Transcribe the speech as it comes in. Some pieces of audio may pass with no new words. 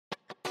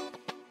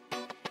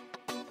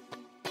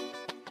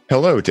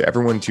Hello to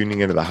everyone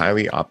tuning into the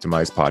Highly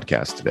Optimized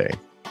podcast today.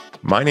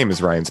 My name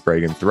is Ryan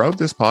Sprague, and throughout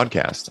this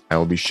podcast, I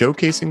will be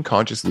showcasing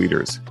conscious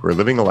leaders who are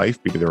living a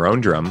life beat to their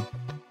own drum,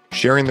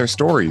 sharing their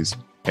stories,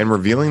 and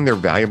revealing their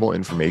valuable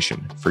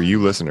information for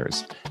you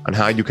listeners on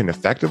how you can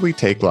effectively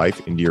take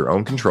life into your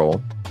own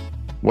control,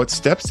 what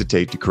steps to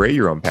take to create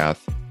your own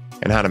path,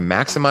 and how to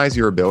maximize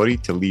your ability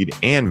to lead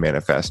and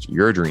manifest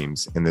your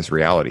dreams in this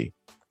reality.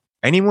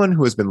 Anyone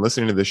who has been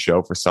listening to this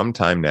show for some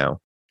time now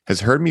has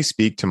heard me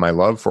speak to my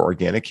love for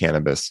organic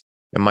cannabis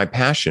and my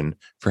passion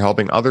for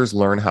helping others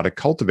learn how to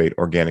cultivate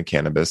organic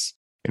cannabis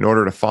in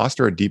order to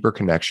foster a deeper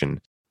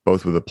connection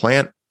both with the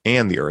plant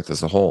and the earth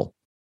as a whole.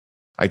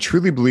 I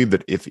truly believe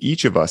that if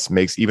each of us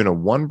makes even a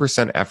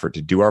 1% effort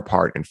to do our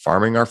part in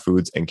farming our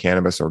foods and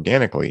cannabis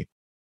organically,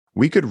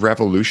 we could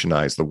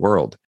revolutionize the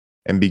world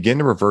and begin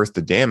to reverse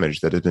the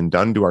damage that has been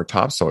done to our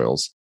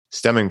topsoils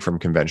stemming from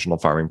conventional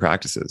farming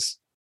practices.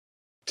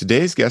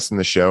 Today's guest in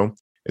the show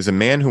is a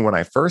man who, when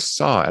I first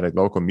saw at a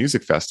local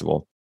music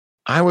festival,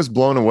 I was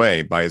blown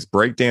away by his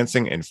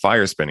breakdancing and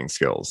fire spinning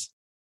skills.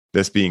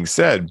 This being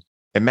said,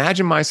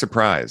 imagine my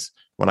surprise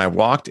when I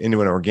walked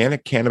into an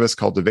organic cannabis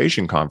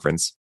cultivation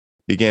conference,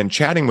 began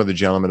chatting with a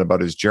gentleman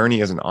about his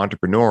journey as an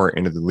entrepreneur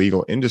into the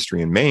legal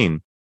industry in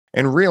Maine,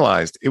 and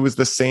realized it was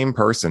the same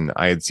person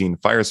I had seen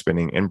fire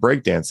spinning and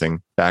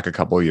breakdancing back a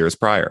couple of years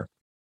prior.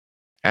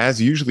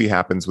 As usually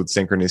happens with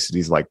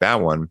synchronicities like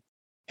that one,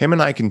 him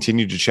and I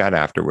continued to chat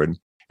afterward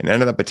and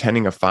ended up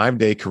attending a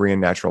 5-day Korean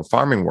natural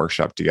farming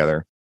workshop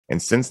together.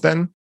 And since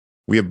then,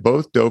 we have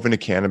both dove into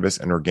cannabis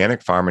and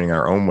organic farming in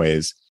our own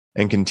ways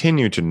and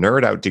continue to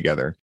nerd out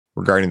together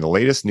regarding the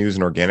latest news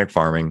in organic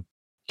farming,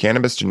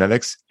 cannabis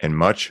genetics, and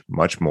much,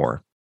 much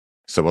more.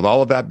 So with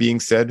all of that being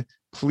said,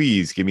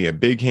 please give me a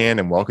big hand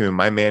and welcome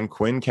my man,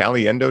 Quinn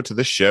Caliendo, to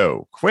the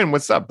show. Quinn,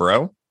 what's up,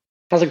 bro?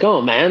 How's it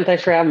going, man?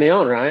 Thanks for having me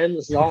on, Ryan.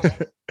 This is awesome.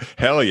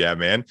 Hell yeah,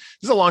 man.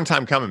 This is a long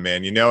time coming,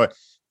 man. You know,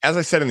 as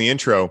I said in the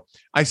intro,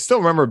 I still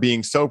remember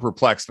being so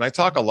perplexed. And I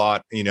talk a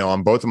lot,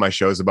 on both of my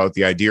shows about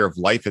the idea of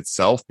life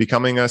itself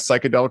becoming a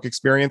psychedelic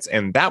experience.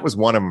 And that was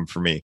one of them for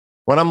me.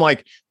 When I'm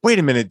like, wait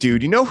a minute,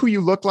 dude, you know who you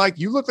look like?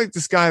 You look like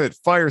this guy that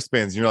fire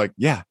spins. And you're like,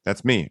 yeah,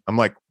 that's me. I'm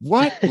like,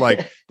 what?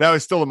 Like, that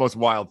was still the most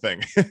wild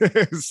thing.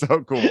 It's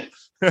so cool.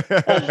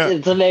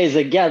 It's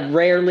amazing. Yeah,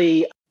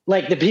 rarely,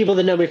 like the people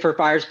that know me for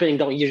fire spinning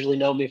don't usually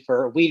know me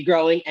for weed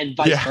growing and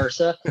vice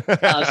versa. So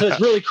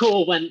it's really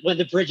cool when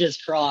the bridges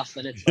cross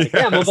and it's like,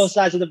 yeah, I'm on both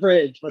sides of the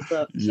bridge. What's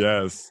up?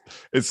 Yes.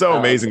 It's so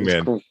amazing,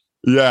 man. Cool.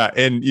 Yeah.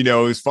 And, it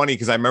was funny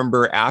because I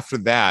remember after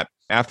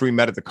we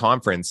met at the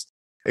conference,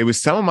 it was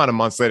some amount of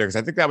months later, because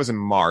I think that was in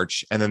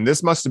March. And then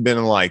this must have been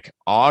in like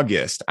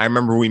August. I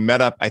remember we met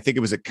up, I think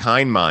it was at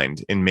Kind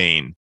Mind in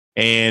Maine.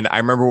 And I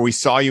remember we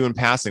saw you in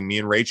passing, me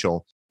and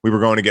Rachel, we were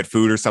going to get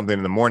food or something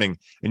in the morning.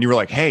 And you were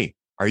like, hey,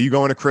 are you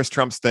going to Chris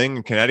Trump's thing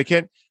in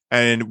Connecticut?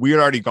 And we had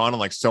already gone on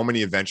like so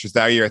many adventures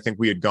that year. I think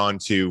we had gone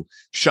to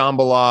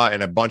Shambhala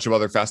and a bunch of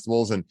other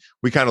festivals. And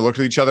we kind of looked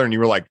at each other and you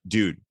were like,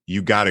 dude,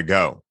 you got to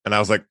go. And I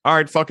was like, all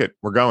right, fuck it.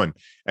 We're going.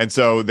 And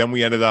so then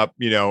we ended up,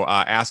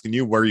 asking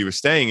you where you were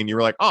staying. And you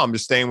were like, oh, I'm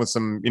just staying with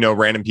some,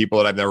 random people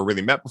that I've never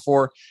really met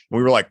before. And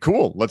we were like,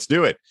 cool, let's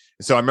do it.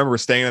 So I remember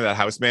staying in that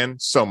house, man.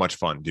 So much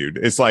fun, dude.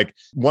 It's like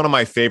one of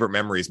my favorite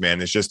memories, man.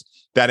 It's just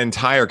that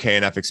entire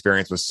KNF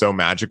experience was so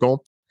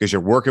magical. Because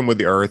you're working with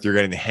the earth, you're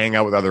getting to hang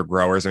out with other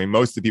growers. I mean,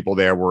 most of the people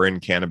there were in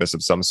cannabis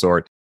of some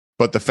sort.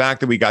 But the fact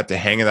that we got to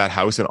hang in that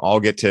house and all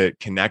get to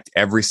connect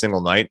every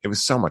single night, it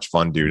was so much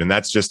fun, dude. And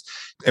that's just,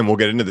 and we'll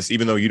get into this,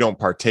 even though you don't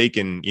partake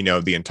in,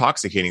 the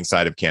intoxicating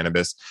side of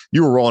cannabis,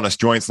 you were rolling us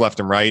joints left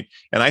and right.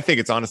 And I think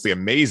it's honestly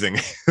amazing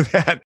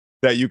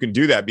that you can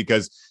do that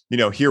because,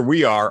 here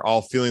we are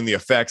all feeling the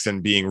effects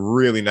and being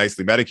really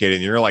nicely medicated.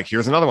 And you're like,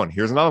 here's another one.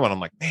 Here's another one.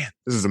 I'm like, man,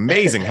 this is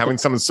amazing having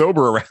someone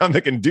sober around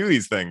that can do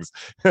these things.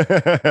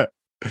 It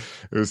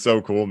was so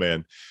cool,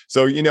 man.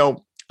 So,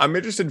 I'm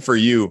interested for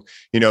you,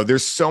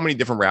 there's so many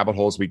different rabbit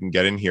holes we can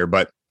get in here,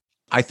 but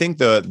I think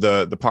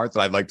the part that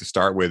I'd like to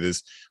start with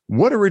is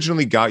what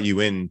originally got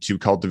you into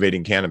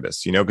cultivating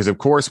cannabis, because of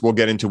course we'll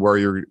get into where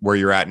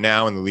you're at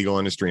now in the legal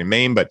industry in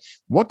Maine, but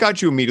what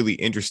got you immediately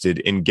interested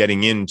in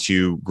getting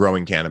into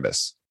growing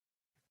cannabis?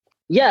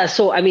 Yeah.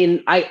 So, I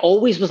mean, I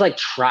always was like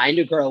trying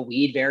to grow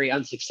weed very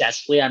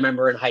unsuccessfully. I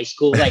remember in high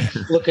school, like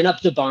looking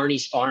up the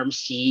Barney's Farm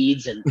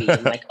seeds and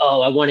being like,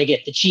 oh, I want to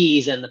get the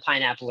cheese and the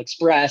Pineapple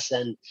Express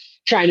and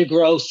trying to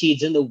grow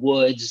seeds in the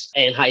woods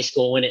in high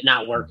school when it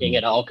not working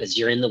at all because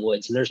you're in the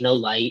woods and there's no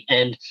light.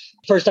 And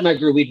first time I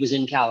grew weed was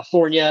in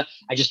California.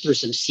 I just threw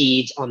some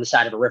seeds on the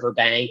side of a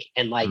riverbank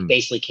and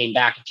basically came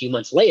back a few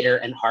months later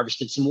and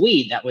harvested some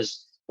weed that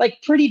was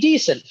like pretty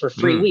decent for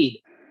free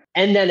weed.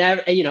 And then,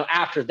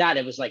 after that,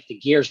 it was like the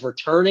gears were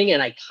turning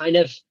and I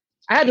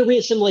had to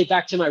reassimilate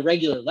back to my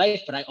regular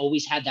life, but I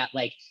always had that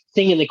like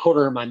thing in the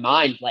corner of my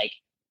mind, like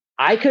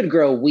I could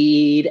grow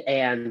weed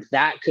and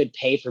that could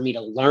pay for me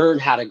to learn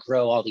how to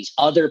grow all these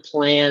other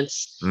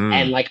plants.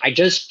 And like,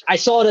 I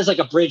saw it as like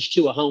a bridge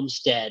to a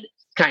homestead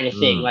kind of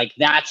thing. Like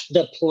that's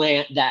the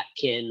plant that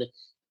can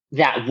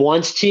that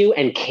wants to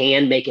and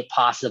can make it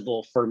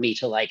possible for me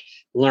to like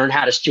learn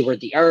how to steward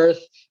the earth,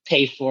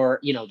 pay for,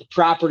 the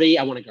property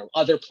I want to grow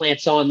other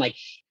plants on. Like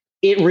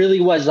it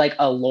really was like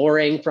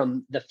alluring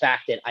from the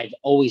fact that I've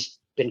always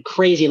been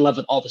crazy in love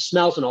with all the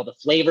smells and all the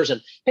flavors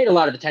and paid a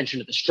lot of attention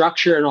to the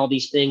structure and all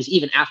these things,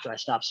 even after I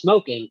stopped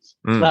smoking.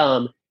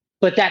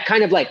 But that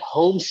kind of like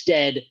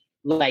homestead,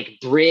 like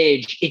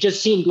bridge, it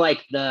just seemed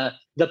like the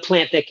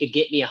plant that could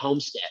get me a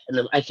homestead. And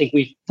then I think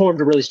we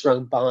formed a really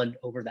strong bond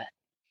over that.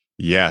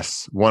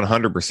 Yes,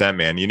 100%,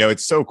 man.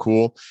 It's so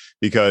cool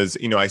because,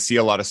 I see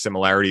a lot of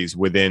similarities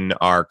within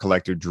our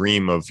collective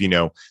dream of,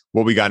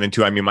 what we got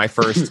into. I mean, my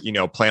first,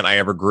 plant I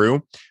ever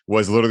grew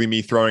was literally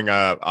me throwing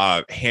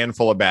a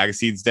handful of bag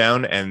seeds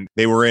down, and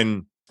they were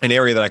in an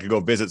area that I could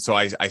go visit. So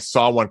I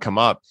saw one come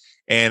up.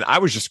 And I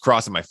was just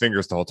crossing my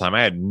fingers the whole time.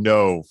 I had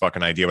no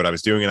fucking idea what I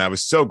was doing. And I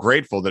was so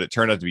grateful that it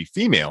turned out to be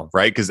female,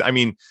 right? Because I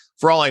mean,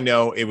 for all I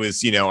know, it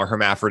was, a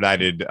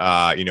hermaphrodited,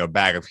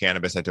 bag of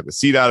cannabis I took the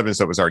seed out of. And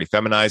so it was already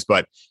feminized,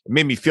 but it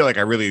made me feel like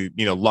I really,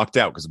 lucked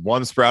out because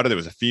one sprouted, it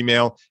was a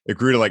female. It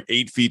grew to like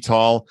 8 feet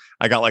tall.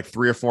 I got like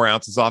 3 or 4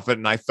 ounces off it.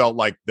 And I felt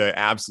like the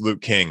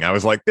absolute king. I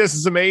was like, this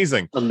is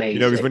amazing.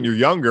 Because when you're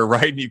younger,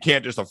 right, and you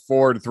can't just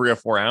afford 3 or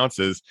 4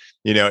 ounces,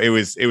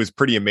 it was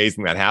pretty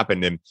amazing that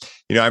happened. And,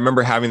 I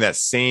remember having that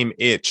same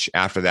itch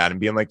after that and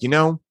being like,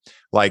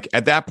 like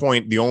at that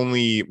point, the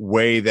only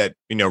way that,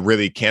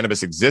 really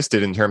cannabis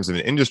existed in terms of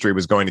an industry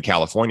was going to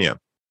California.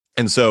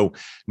 And so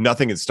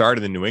nothing had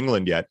started in New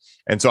England yet.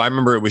 And so I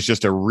remember it was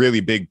just a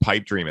really big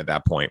pipe dream at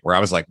that point where I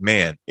was like,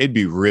 man, it'd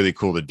be really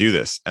cool to do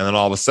this. And then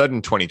all of a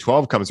sudden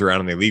 2012 comes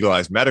around and they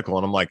legalized medical.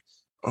 And I'm like,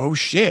 oh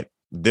shit,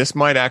 this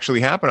might actually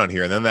happen out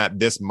here. And then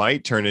this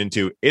might turn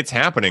into it's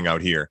happening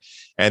out here.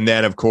 And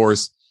then of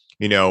course,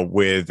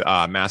 with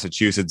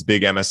Massachusetts,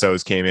 big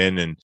MSOs came in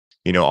and,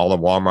 all the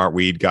Walmart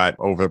weed got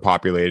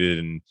overpopulated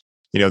and,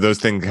 those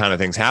kind of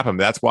things happen.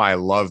 But that's why I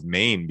love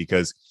Maine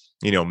because,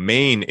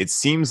 Maine, it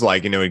seems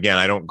like, again,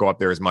 I don't go up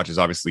there as much as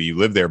obviously you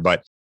live there,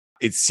 but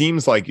it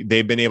seems like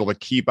they've been able to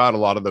keep out a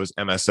lot of those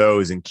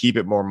MSOs and keep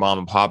it more mom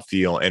and pop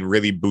feel and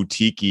really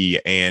boutique-y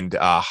and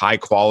high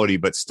quality,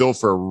 but still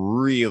for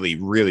really,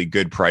 really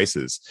good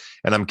prices.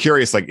 And I'm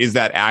curious, like, is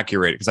that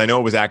accurate? Because I know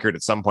it was accurate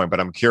at some point, but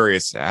I'm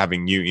curious,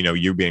 having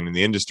you being in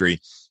the industry,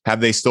 have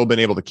they still been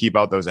able to keep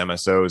out those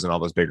MSOs and all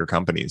those bigger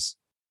companies?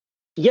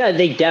 Yeah,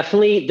 there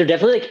definitely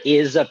like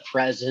is a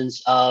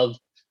presence of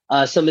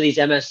some of these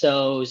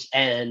MSOs,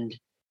 and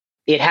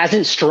it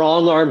hasn't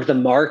strong armed the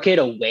market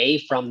away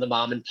from the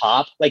mom and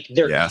pop. Like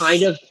they're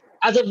kind of,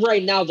 as of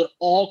right now, they're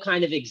all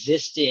kind of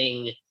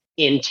existing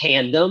in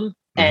tandem.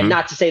 And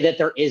not to say that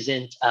there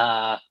isn't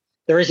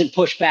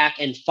pushback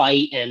and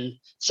fight, and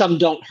some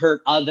don't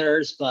hurt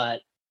others,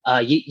 but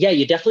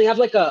you definitely have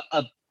like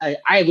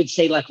I would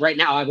say like right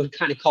now, I would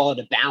kind of call it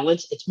a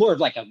balance. It's more of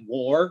like a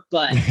war,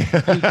 but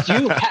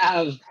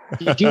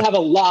you do have a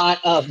lot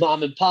of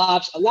mom and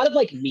pops, a lot of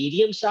like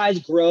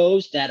medium-sized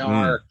grows that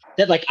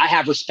like I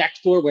have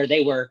respect for, where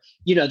they were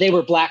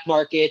black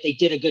market. They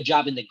did a good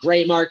job in the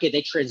gray market.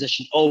 They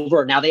transitioned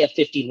over. Now they have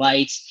 50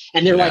 lights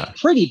and they're like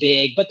pretty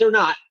big, but they're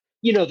not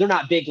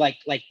big like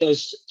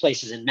those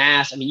places in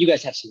Mass. I mean, you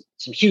guys have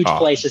some huge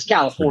places,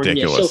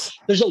 California. So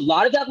there's a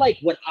lot of that, like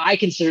what I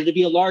consider to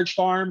be a large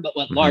farm, but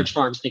what large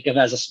farms think of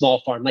as a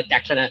small farm, like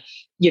that kind of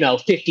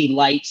 50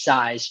 light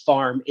size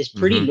farm is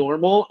pretty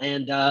normal.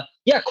 And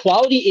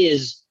quality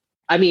is,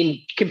 I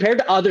mean, compared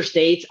to other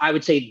states, I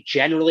would say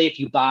generally if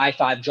you buy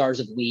 5 jars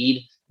of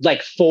weed,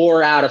 like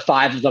 4 out of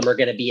 5 of them are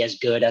going to be as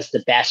good as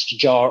the best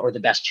jar or the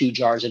best 2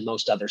 jars in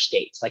most other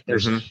states. Like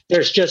there's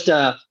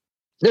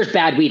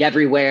bad weed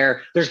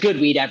everywhere. There's good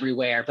weed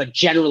everywhere, but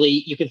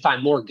generally you can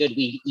find more good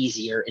weed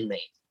easier in Maine.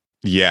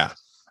 Yeah,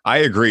 I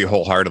agree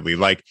wholeheartedly.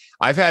 Like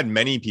I've had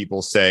many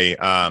people say,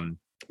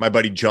 my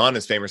buddy John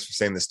is famous for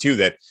saying this too,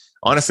 that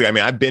honestly, I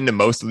mean, I've been to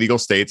most legal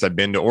states. I've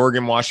been to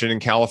Oregon, Washington,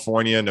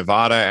 California,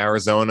 Nevada,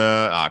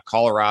 Arizona,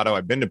 Colorado.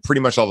 I've been to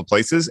pretty much all the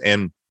places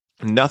and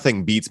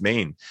nothing beats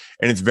Maine.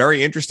 And it's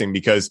very interesting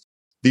because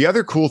the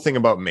other cool thing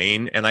about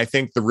Maine, and I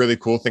think the really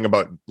cool thing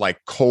about like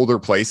colder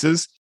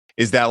places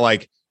is that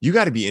like, you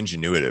got to be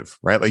ingenuitive,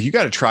 right? Like you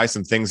got to try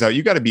some things out.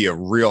 You got to be a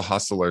real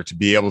hustler to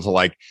be able to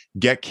like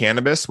get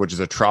cannabis, which is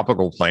a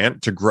tropical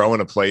plant, to grow in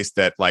a place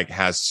that like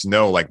has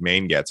snow like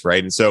Maine gets,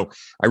 right? And so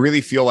I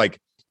really feel like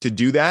to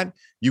do that,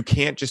 you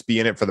can't just be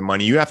in it for the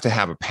money. You have to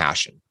have a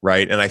passion,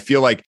 right? And I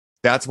feel like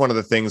that's one of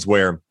the things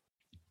where,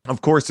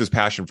 of course, there's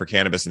passion for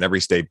cannabis in every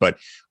state, but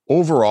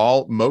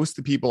overall, most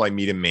of the people I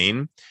meet in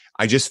Maine,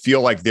 I just feel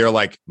like they're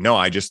like, no,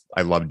 I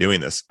love doing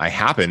this. I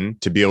happen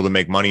to be able to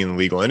make money in the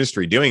legal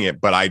industry doing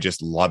it, but I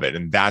just love it.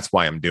 And that's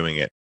why I'm doing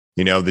it.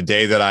 The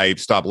day that I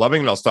stop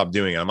loving it, I'll stop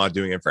doing it. I'm not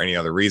doing it for any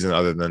other reason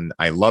other than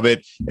I love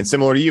it. And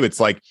similar to you,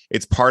 it's like,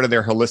 it's part of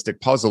their holistic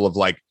puzzle of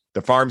like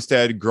the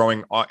farmstead,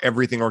 growing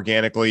everything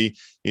organically,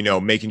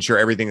 making sure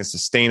everything is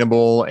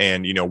sustainable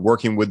and,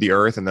 working with the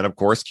earth. And then of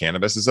course,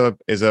 cannabis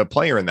is a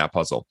player in that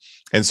puzzle.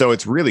 And so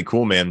it's really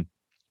cool, man.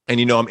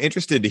 And, I'm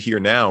interested to hear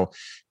now,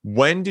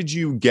 when did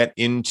you get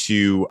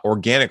into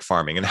organic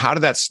farming and how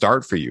did that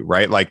start for you,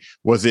 right? Like,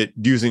 was it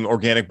using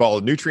organic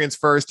bottled nutrients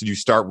first? Did you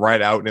start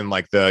right out in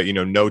like the,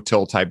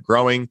 no-till type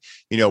growing?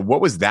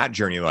 What was that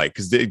journey like?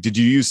 Because did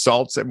you use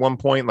salts at one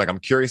point? Like, I'm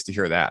curious to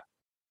hear that.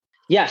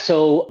 Yeah.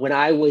 So when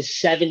I was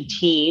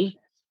 17,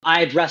 I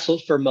had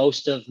wrestled for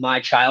most of my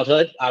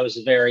childhood. I was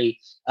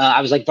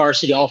like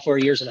varsity all 4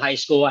 years in high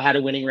school. I had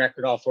a winning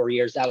record all 4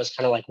 years. That was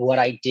kind of like what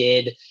I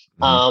did.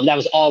 That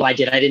was all I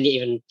did. I didn't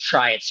even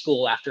try at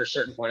school after a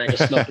certain point. I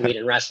just smoked weed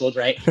and wrestled,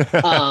 right?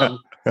 But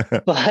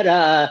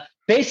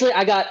basically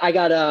I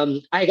got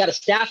a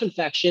staph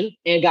infection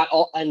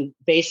and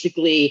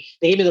basically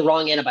they gave me the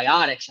wrong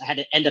antibiotics. I had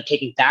to end up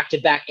taking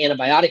back-to-back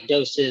antibiotic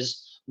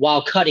doses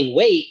while cutting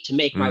weight to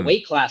make my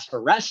weight class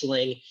for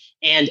wrestling,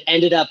 and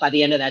ended up by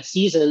the end of that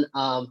season,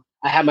 I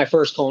had my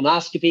first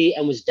colonoscopy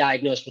and was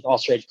diagnosed with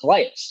ulcerative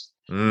colitis.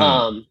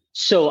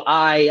 So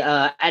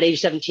at age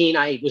 17,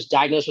 I was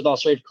diagnosed with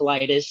ulcerative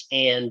colitis,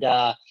 and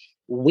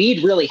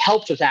weed really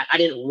helped with that. I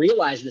didn't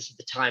realize this at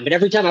the time, but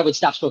every time I would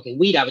stop smoking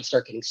weed, I would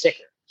start getting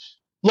sicker.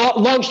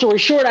 Long story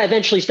short, I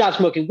eventually stopped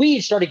smoking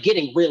weed, started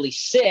getting really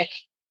sick,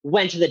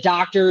 went to the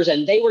doctors,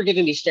 and they were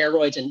giving me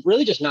steroids and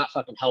really just not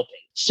fucking helping.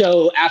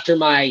 So after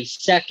my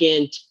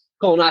second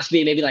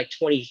colonoscopy, maybe like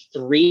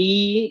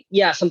 23,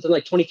 something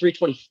like 23,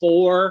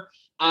 24,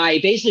 I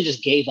basically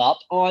just gave up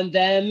on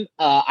them.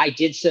 I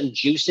did some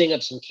juicing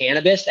of some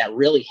cannabis that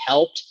really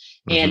helped,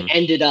 and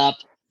ended up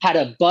had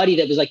a buddy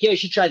that was like, yo, you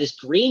should try this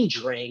green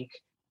drink.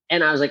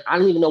 And I was like, I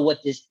don't even know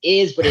what this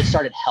is, but it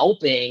started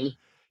helping.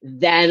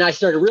 Then I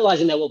started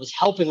realizing that what was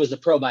helping was the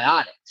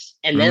probiotics.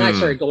 And then I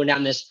started going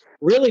down this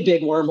really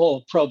big wormhole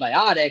of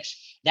probiotics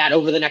that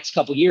over the next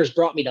couple of years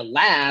brought me to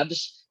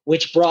Labs,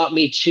 which brought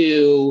me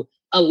to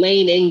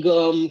Elaine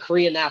Ingham,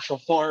 Korean Natural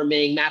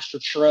Farming, Master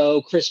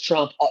Tro, Chris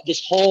Trump,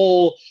 this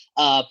whole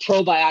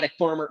Probiotic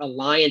Farmer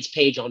Alliance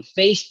page on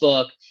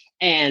Facebook.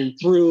 And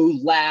through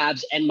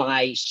Labs and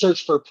my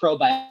search for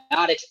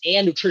probiotics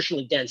and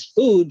nutritionally dense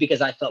food,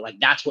 because I felt like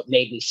that's what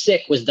made me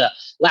sick, was the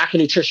lack of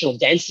nutritional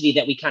density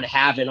that we kind of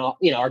have in all,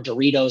 our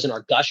Doritos and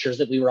our Gushers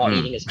that we were all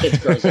eating as kids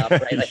growing up,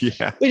 right? Like,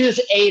 we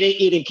just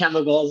eating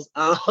chemicals.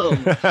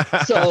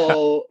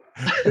 So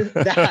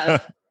I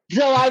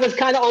was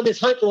kind of on this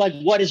hunt for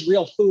like, what is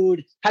real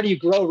food? How do you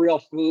grow real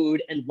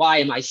food? And why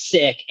am I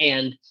sick?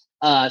 And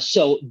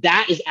so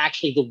that is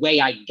actually the way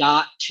I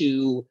got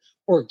to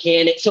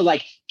organic. So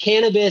like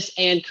cannabis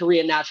and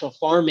Korean natural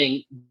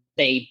farming,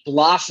 they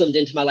blossomed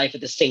into my life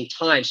at the same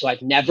time. So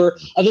I've never,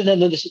 other than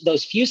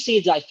those few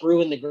seeds I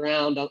threw in the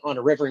ground on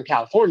a river in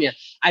California,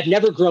 I've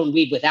never grown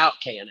weed without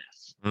KNF.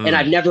 And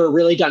I've never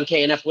really done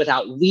KNF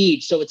without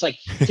weed. So it's like,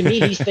 to me,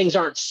 these things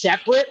aren't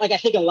separate. Like, I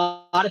think a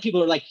lot of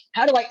people are like,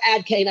 how do I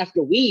add KNF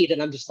to weed?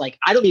 And I'm just like,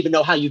 I don't even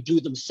know how you do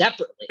them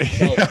separately.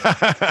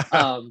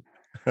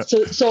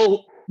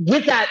 So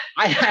with that,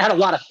 I had a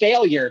lot of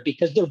failure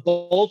because they're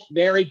both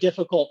very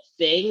difficult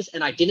things.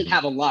 And I didn't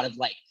have a lot of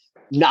like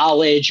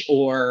knowledge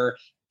or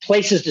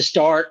places to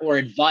start or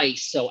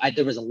advice. So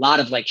there was a lot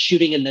of like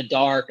shooting in the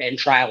dark and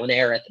trial and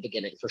error at the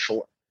beginning, for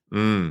sure.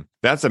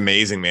 That's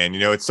amazing, man.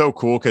 It's so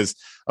cool because,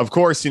 of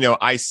course,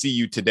 I see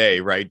you today,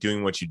 right,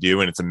 doing what you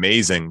do, and it's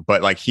amazing.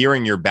 But like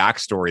hearing your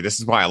backstory, this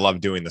is why I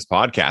love doing this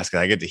podcast, because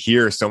I get to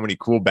hear so many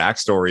cool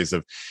backstories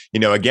of,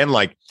 again,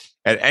 like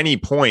at any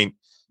point,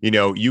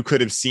 you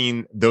could have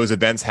seen those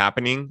events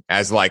happening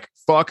as like,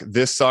 fuck,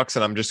 this sucks,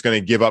 and I'm just going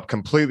to give up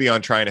completely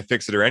on trying to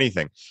fix it or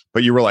anything.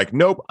 But you were like,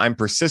 nope, I'm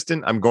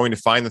persistent. I'm going to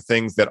find the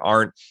things that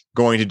aren't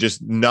going to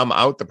just numb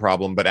out the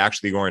problem, but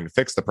actually going to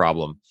fix the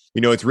problem.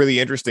 It's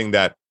really interesting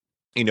that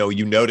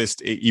you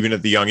noticed even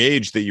at the young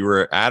age that you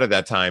were at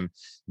that time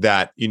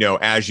that,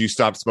 as you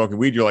stopped smoking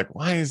weed, you're like,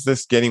 why is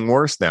this getting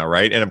worse now?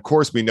 Right. And of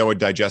course, we know with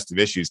digestive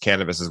issues,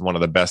 cannabis is one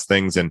of the best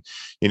things. And,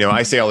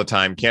 I say all the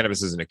time,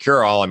 cannabis isn't a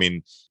cure all. I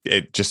mean,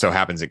 it just so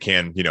happens it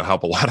can,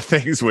 help a lot of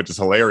things, which is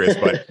hilarious,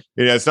 but,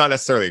 it's not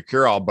necessarily a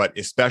cure all, but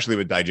especially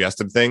with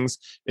digestive things,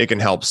 it can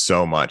help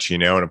so much,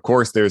 and of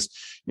course there's,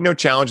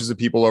 challenges of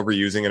people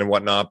overusing it and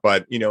whatnot.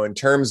 But, in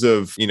terms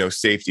of,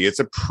 safety, it's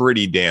a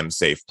pretty damn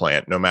safe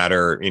plant, no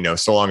matter,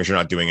 so long as you're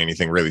not doing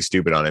anything really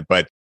stupid on it.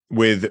 But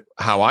with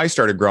how I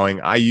started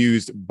growing, I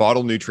used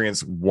bottled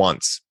nutrients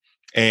once,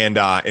 and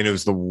it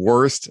was the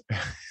worst.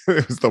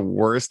 It was the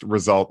worst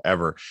result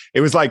ever.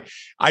 It was like,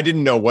 I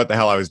didn't know what the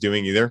hell I was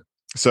doing either.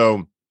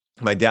 So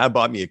my dad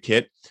bought me a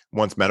kit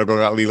once medical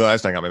got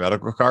legalized. I got my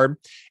medical card.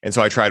 And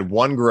so I tried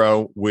one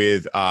grow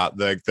with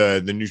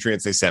the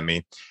nutrients they sent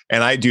me.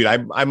 And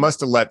I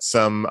must have let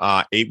some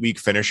 8-week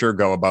finisher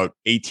go about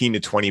 18 to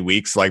 20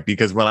 weeks. Like,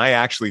 because when I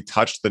actually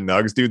touched the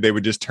nugs, dude, they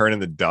would just turn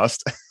into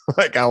dust.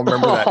 Like, I'll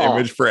remember that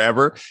image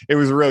forever. It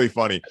was really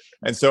funny.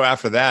 And so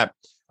after that,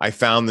 I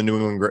found the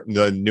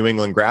New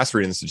England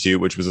Grassroots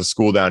Institute, which was a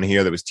school down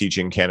here that was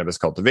teaching cannabis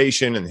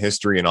cultivation and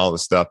history and all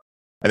this stuff.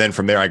 And then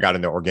from there, I got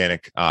into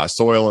organic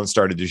soil and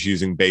started just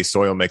using base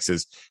soil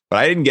mixes. But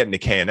I didn't get into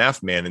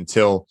KNF, man,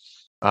 until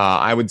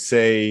I would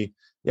say,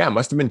 it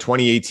must have been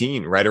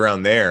 2018, right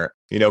around there,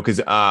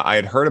 because I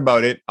had heard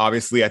about it.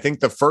 Obviously, I think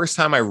the first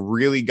time I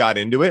really got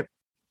into it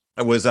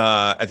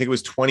I think it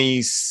was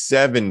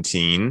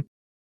 2017.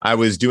 I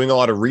was doing a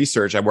lot of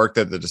research. I worked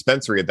at the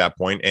dispensary at that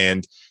point,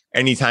 and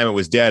anytime it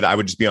was dead, I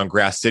would just be on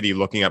Grass City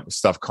looking up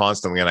stuff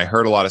constantly. And I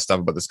heard a lot of stuff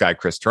about this guy,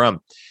 Chris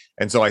Trump.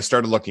 And so I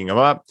started looking him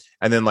up.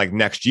 And then like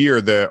next year,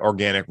 the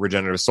Organic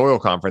Regenerative Soil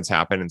Conference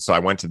happened. And so I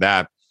went to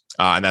that.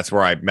 And that's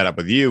where I met up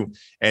with you.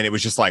 And it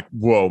was just like,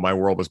 whoa, my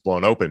world was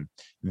blown open.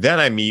 Then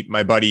I meet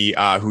my buddy,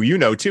 who you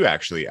know too,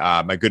 actually,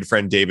 my good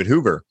friend, David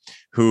Hoover,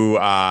 who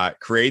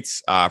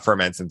creates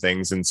ferments and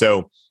things. And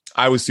so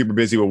I was super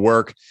busy with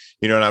work,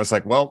 and I was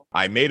like, well,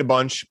 I made a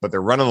bunch, but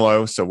they're running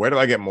low. So where do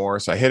I get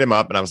more? So I hit him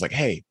up and I was like,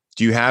 hey,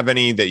 do you have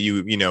any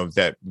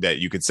that that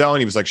you could sell?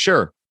 And he was like,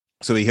 sure.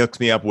 So he hooked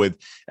me up with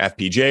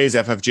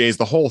FPJs, FFJs,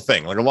 the whole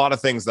thing, like a lot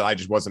of things that I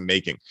just wasn't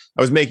making.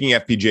 I was making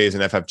FPJs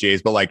and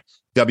FFJs, but like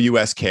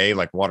WSK,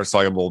 like water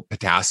soluble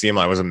potassium,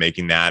 I wasn't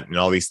making that, and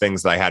all these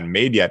things that I hadn't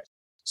made yet.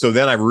 So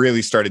then I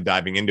really started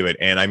diving into it.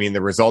 And I mean,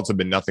 the results have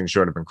been nothing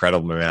short of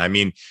incredible, man. I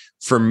mean,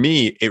 for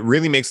me, it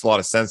really makes a lot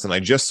of sense. And I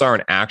just saw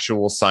an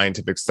actual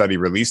scientific study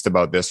released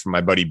about this from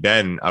my buddy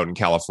Ben out in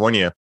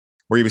California,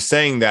 where he was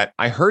saying that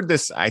I heard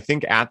this, I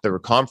think, at the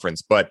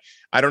conference, but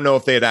I don't know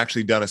if they had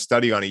actually done a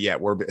study on it yet,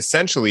 where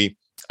essentially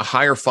a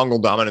higher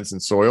fungal dominance in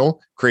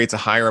soil creates a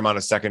higher amount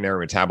of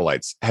secondary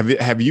metabolites.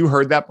 Have you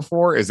heard that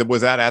before?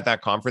 Was that at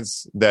that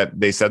conference that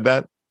they said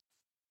that?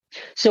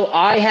 So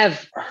I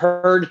have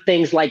heard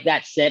things like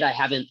that said. I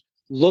haven't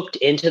looked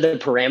into the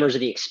parameters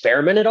of the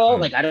experiment at all.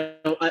 Like I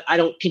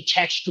don't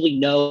contextually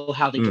know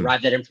how they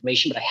derive that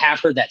information, but I have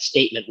heard that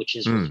statement, which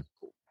is really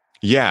cool.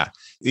 Yeah.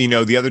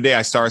 The other day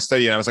I saw a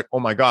study and I was like, oh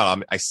my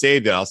God, I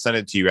saved it. I'll send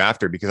it to you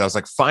after, because I was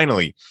like,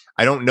 finally,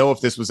 I don't know if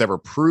this was ever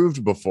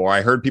proved before.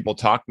 I heard people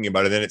talking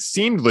about it and it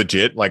seemed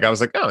legit. Like I was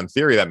like, oh, in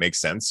theory, that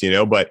makes sense,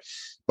 but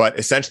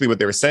essentially what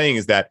they were saying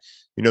is that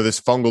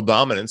this fungal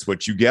dominance,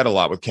 which you get a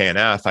lot with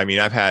KNF. I mean,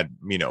 I've had,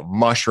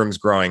 mushrooms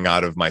growing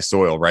out of my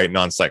soil, right?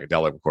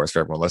 Non-psychedelic, of course, for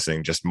everyone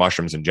listening, just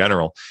mushrooms in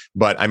general.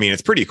 But I mean,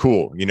 it's pretty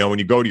cool. When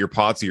you go to your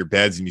pots or your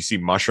beds and you see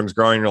mushrooms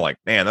growing, you're like,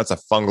 man, that's a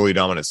fungally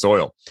dominant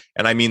soil.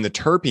 And I mean, the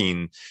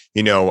terpene,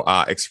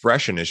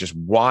 expression is just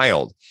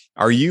wild.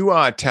 Are you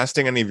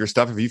testing any of your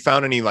stuff? Have you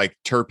found any like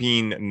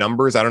terpene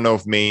numbers? I don't know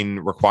if Maine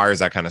requires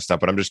that kind of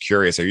stuff, but I'm just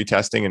curious. Are you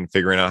testing and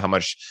figuring out how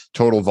much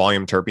total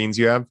volume terpenes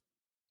you have?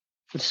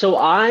 So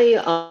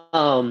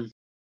I'm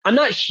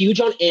not huge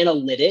on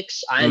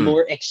analytics. I'm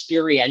more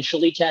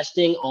experientially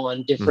testing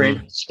on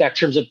different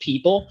spectrums of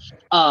people.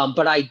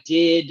 But I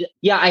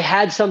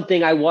had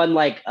something. I won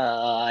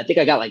I think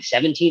I got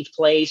 17th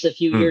place a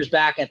few years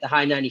back at the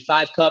High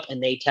 95 Cup,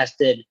 and they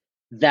tested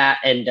that.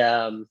 And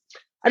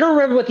I don't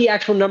remember what the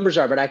actual numbers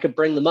are, but I could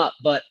bring them up.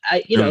 But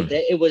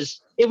it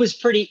was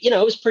pretty,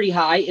 it was pretty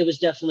high. It was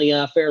definitely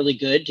fairly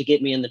good to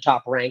get me in the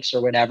top ranks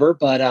or whatever.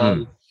 But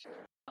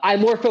I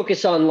more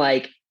focus on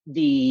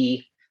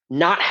the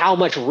not how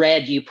much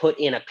red you put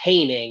in a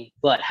painting,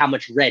 but how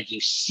much red you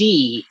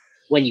see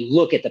when you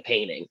look at the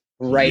painting,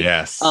 right?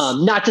 Yes.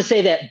 Not to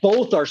say that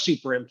both are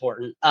super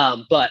important,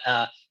 but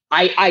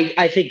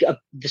I think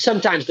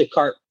sometimes the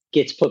cart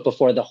gets put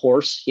before the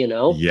horse,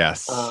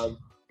 Yes.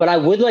 But I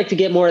would like to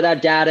get more of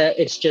that data.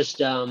 It's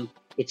just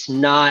it's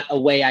not a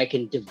way I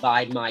can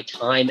divide my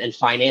time and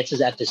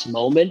finances at this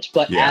moment.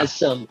 But as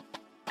some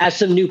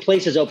new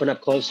places open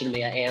up closer to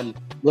me, I am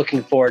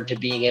looking forward to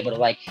being able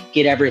to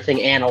get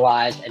everything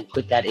analyzed and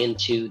put that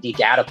into the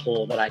data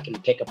pool that I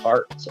can pick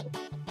apart. So,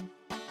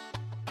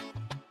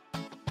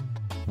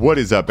 what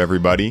is up,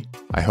 everybody?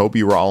 I hope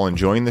you were all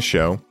enjoying the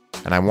show,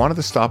 and I wanted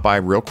to stop by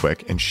real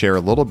quick and share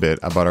a little bit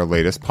about our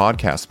latest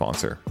podcast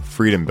sponsor,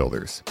 Freedom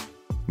Builders.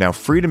 Now,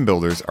 Freedom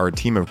Builders are a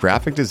team of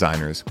graphic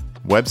designers,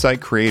 website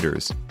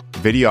creators,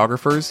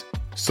 videographers,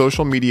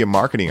 social media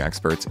marketing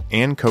experts,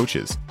 and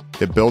coaches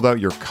that build out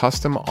your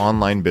custom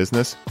online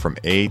business from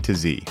A to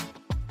Z.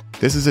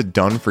 This is a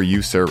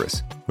done-for-you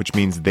service, which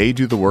means they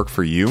do the work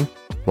for you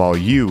while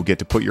you get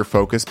to put your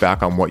focus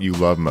back on what you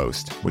love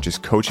most, which is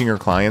coaching your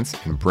clients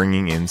and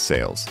bringing in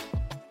sales.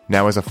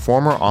 Now, as a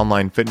former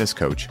online fitness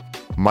coach,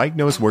 Mike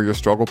knows where your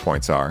struggle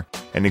points are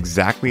and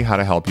exactly how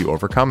to help you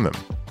overcome them.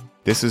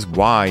 This is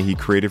why he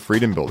created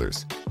Freedom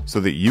Builders, so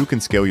that you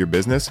can scale your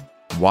business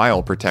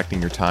while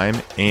protecting your time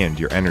and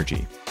your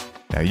energy.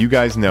 Now, you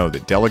guys know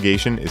that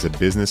delegation is a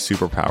business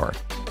superpower,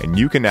 and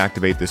you can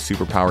activate this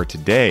superpower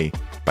today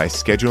by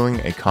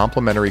scheduling a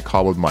complimentary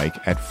call with Mike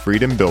at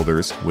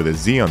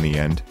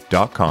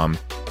freedombuilders.com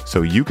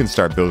so you can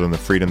start building the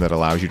freedom that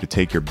allows you to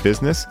take your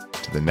business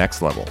to the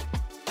next level.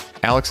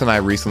 Alex and I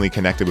recently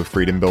connected with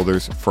Freedom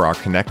Builders for our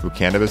Connect with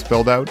Cannabis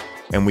build-out,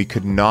 and we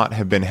could not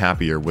have been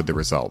happier with the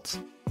results.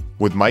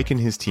 With Mike and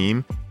his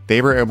team,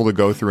 they were able to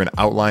go through an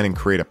outline and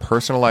create a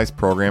personalized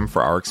program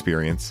for our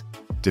experience,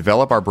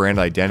 develop our brand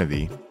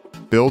identity,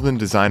 build and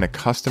design a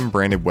custom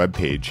branded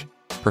webpage,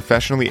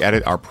 professionally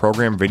edit our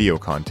program video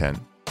content,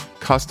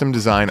 custom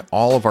design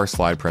all of our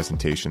slide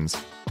presentations,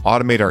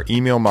 automate our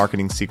email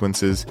marketing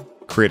sequences,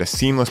 create a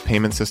seamless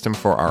payment system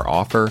for our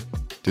offer,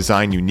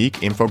 design unique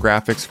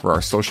infographics for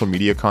our social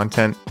media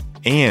content,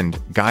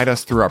 and guide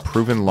us through our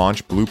proven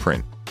launch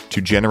blueprint,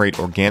 to generate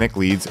organic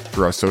leads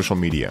through our social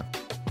media.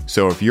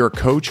 So if you're a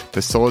coach,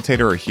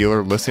 facilitator, or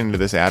healer listening to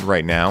this ad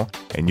right now,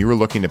 and you are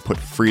looking to put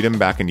freedom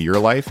back into your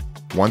life,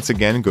 once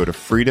again, go to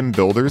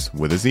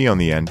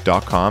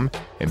freedombuilders.com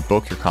and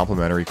book your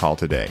complimentary call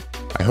today.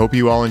 I hope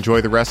you all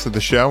enjoy the rest of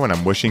the show, and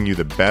I'm wishing you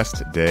the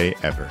best day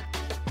ever.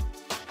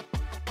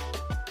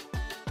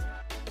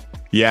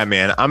 Yeah,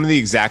 man, I'm the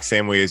exact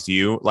same way as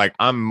you. Like,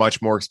 I'm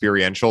much more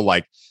experiential.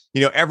 Like,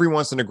 you know, every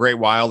once in a great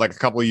while, like a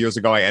couple of years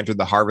ago, I entered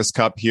the Harvest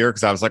Cup here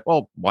because I was like,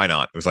 well, why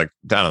not? It was like,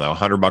 I don't know,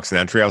 $100 an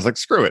entry. I was like,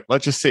 screw it.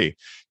 Let's just see,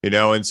 you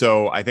know? And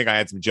so I think I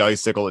had some jelly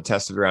sickle that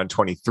tested around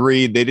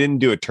 23. They didn't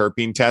do a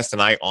terpene test.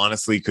 And I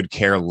honestly could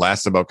care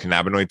less about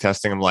cannabinoid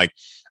testing. I'm like,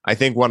 I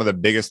think one of the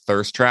biggest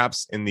thirst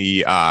traps in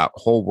the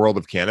whole world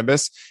of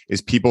cannabis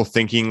is people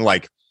thinking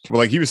like, well,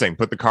 like you were saying,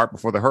 put the cart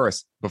before the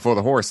horse.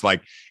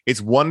 Like,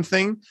 it's one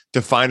thing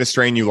to find a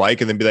strain you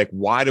like and then be like,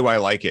 why do I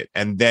like it?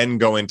 And then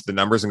go into the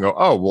numbers and go,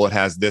 oh, well, it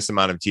has this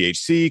amount of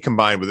THC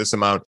combined with this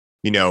amount,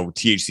 you know,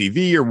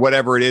 THCV or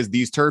whatever it is,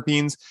 these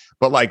terpenes.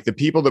 But like the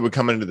people that would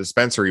come into the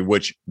dispensary,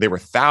 which there were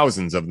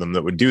thousands of them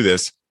that would do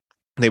this,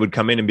 they would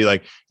come in and be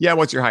like, yeah,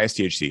 what's your highest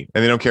THC?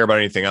 And they don't care about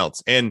anything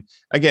else. And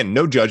again,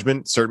 no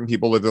judgment. Certain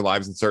people live their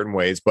lives in certain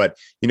ways. But,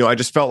 you know, I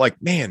just felt like,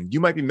 man, you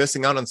might be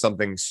missing out on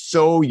something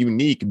so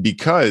unique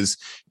because,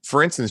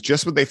 for instance,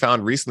 just what they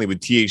found recently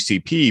with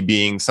THCP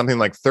being something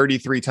like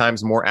 33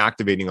 times more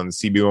activating on the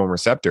CB1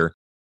 receptor.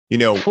 You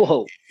know,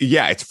 whoa.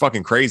 Yeah, it's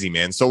fucking crazy,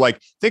 man. So like,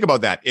 think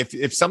about that.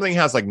 If something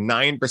has like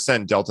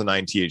 9% Delta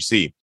 9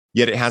 THC,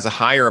 yet it has a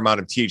higher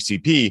amount of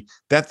THCP,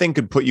 that thing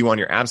could put you on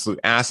your absolute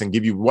ass and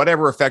give you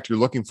whatever effect you're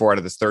looking for out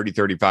of this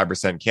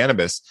 35%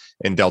 cannabis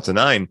in Delta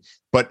 9.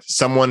 But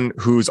someone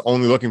who's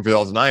only looking for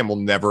Delta 9 will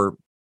never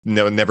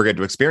get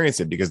to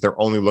experience it because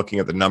they're only looking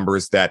at the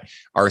numbers that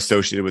are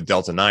associated with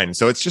Delta 9.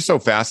 So it's just so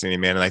fascinating,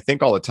 man. And I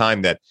think all the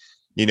time that,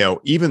 you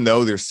know, even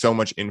though there's so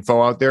much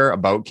info out there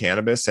about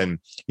cannabis and,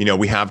 you know,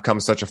 we have come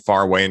such a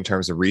far way in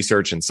terms of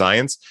research and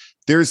science,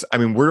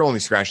 we're only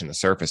scratching the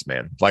surface,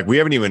 man. Like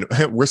we're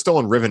still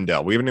in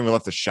Rivendell. We haven't even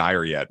left the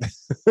Shire yet.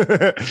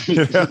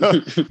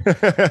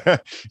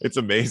 It's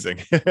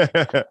amazing.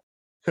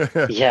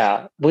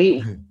 Yeah.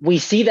 We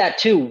see that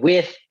too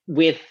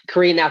with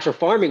Korean natural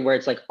farming, where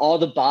it's like all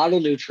the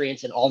bottle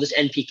nutrients and all this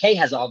NPK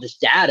has all this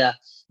data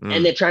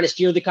and they're trying to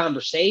steer the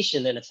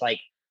conversation. And it's like,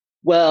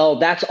 well,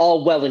 that's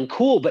all well and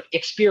cool, but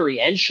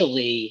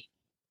experientially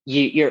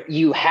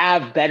you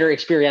have better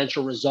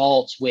experiential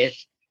results with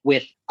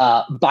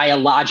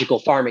biological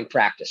farming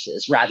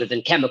practices rather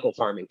than chemical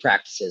farming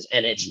practices.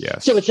 And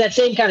so it's that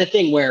same kind of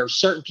thing where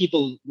certain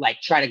people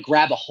like try to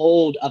grab a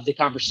hold of the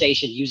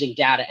conversation using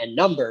data and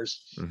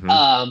numbers.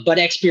 But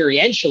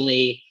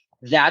experientially,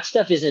 that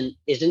stuff isn't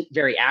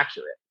very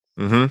accurate.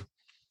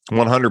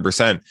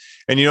 100%.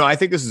 And, you know, I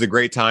think this is a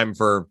great time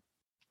for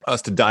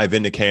us to dive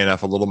into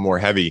KNF a little more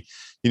heavy.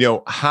 You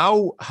know,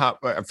 how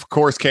of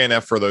course,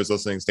 KNF, for those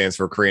listening, stands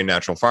for Korean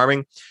Natural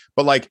Farming.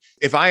 But like,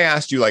 if I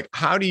asked you, like,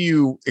 how do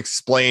you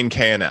explain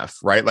KNF,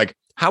 right? Like,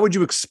 how would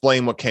you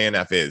explain what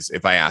KNF is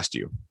if I asked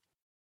you?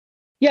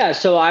 Yeah,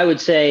 so I would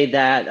say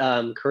that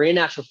Korean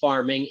Natural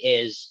Farming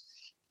is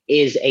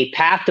a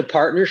path to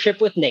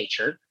partnership with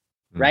nature,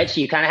 right?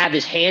 So you kind of have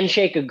this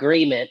handshake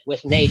agreement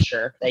with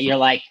nature that you're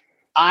like,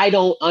 I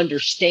don't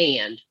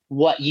understand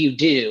what you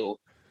do.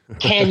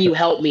 Can you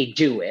help me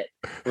do it?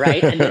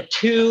 Right. And the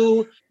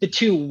two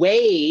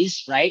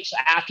ways, right? So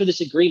after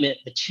this agreement,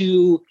 the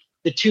two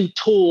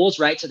tools,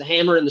 right? So the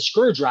hammer and the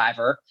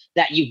screwdriver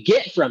that you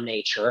get from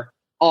nature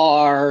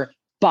are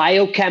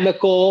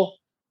biochemistry.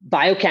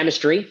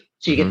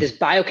 So you get this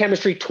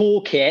biochemistry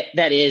toolkit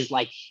that is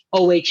like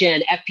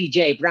OHN,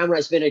 FPJ, brown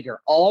rice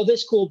vinegar, all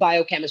this cool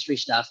biochemistry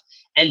stuff.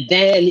 And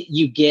then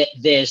you get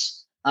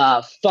this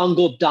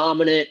fungal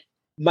dominant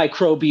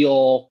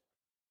microbial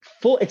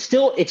it's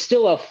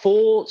still a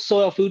full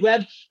soil food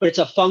web, but it's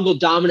a fungal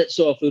dominant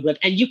soil food web.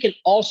 And you can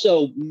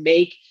also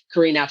make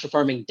Korean natural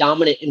farming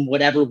dominant in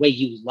whatever way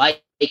you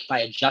like by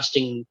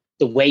adjusting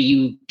the way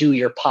you do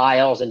your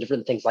piles and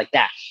different things like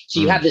that.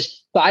 So you have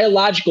this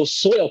biological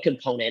soil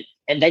component,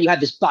 and then you have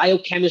this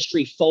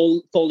biochemistry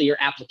foliar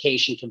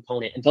application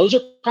component. And those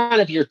are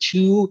kind of your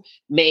two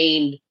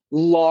main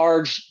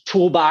large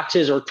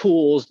toolboxes or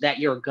tools that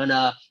you're going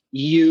to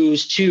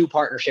use to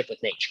partnership with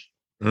nature.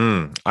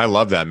 I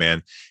love that,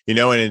 man. You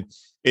know, and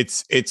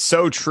it's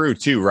so true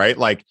too, right?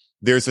 Like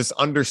there's this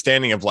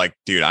understanding of like,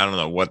 dude, I don't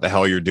know what the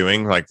hell you're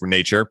doing, like for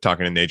nature,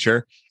 talking to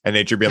nature, and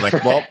nature being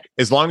like, well,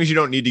 as long as you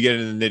don't need to get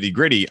into the nitty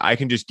gritty, I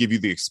can just give you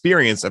the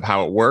experience of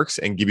how it works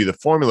and give you the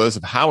formulas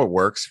of how it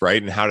works,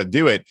 right? And how to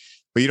do it.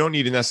 But you don't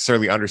need to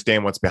necessarily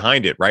understand what's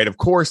behind it, right? Of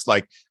course,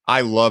 like I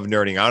love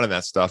nerding out on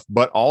that stuff,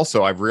 but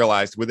also I've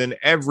realized within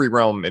every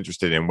realm I'm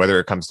interested in, whether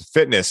it comes to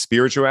fitness,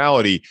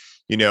 spirituality,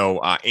 you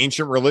know,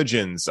 ancient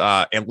religions,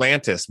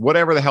 Atlantis,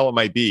 whatever the hell it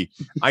might be.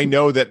 I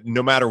know that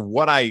no matter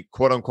what I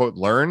quote unquote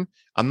learn,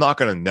 I'm not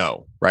going to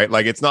know, right?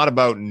 Like it's not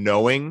about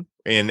knowing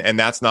And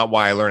that's not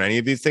why I learn any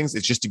of these things.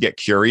 It's just to get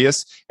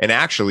curious and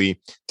actually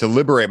to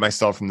liberate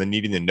myself from the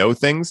needing to know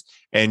things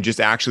and just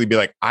actually be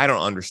like, I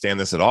don't understand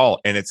this at all.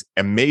 And it's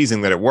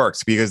amazing that it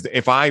works, because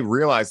if I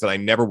realize that I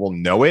never will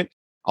know it,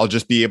 I'll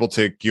just be able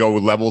to go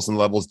levels and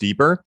levels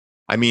deeper.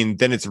 I mean,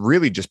 then it's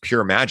really just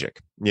pure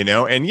magic,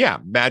 And yeah,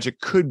 magic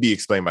could be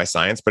explained by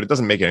science, but it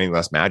doesn't make it any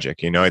less magic.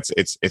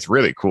 It's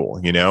really cool,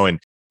 And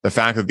the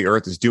fact that the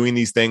earth is doing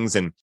these things,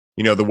 and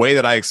the way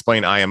that I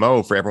explain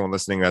IMO for everyone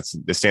listening, that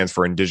stands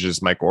for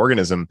indigenous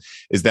microorganism,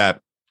 is that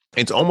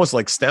it's almost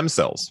like stem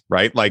cells,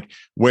 right? Like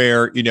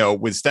where,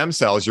 with stem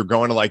cells, you're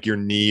going to like your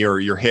knee or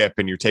your hip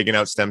and you're taking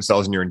out stem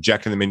cells and you're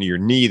injecting them into your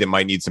knee that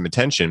might need some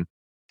attention.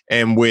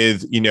 And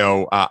with,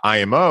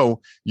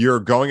 IMO, you're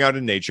going out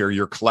in nature,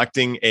 you're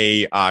collecting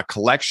a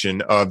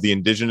collection of the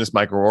indigenous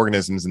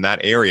microorganisms in that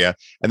area.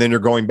 And then you're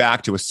going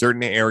back to a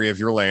certain area of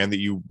your land that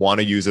you want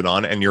to use it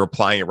on, and you're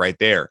applying it right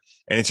there.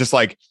 And it's just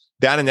like,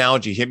 that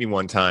analogy hit me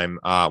one time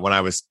when I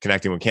was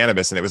connecting with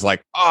cannabis, and it was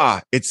like,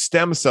 it's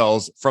stem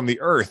cells from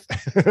the earth.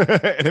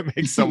 And it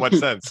makes so much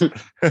sense. It's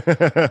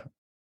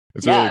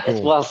really cool.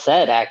 It's well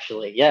said,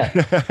 actually.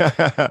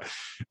 Yeah.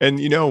 And,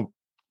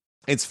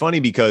 it's funny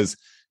because,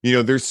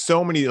 there's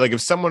so many, like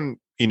if someone,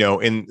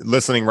 in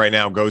listening right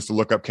now goes to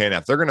look up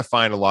KNF, they're going to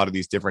find a lot of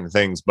these different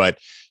things. But,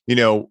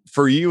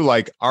 for you,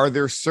 like, are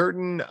there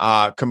certain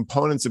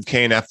components of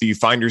KNF that you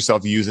find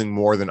yourself using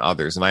more than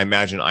others? And I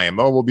imagine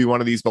IMO will be one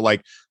of these, but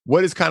like,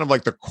 what is kind of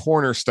like the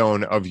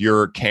cornerstone of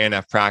your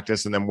KNF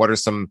practice? And then what are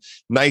some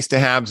nice to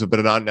haves, but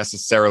not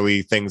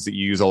necessarily things that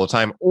you use all the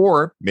time?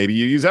 Or maybe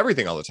you use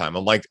everything all the time.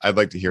 I'd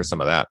like to hear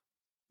some of that.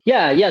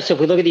 Yeah. So if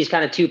we look at these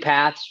kind of two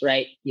paths,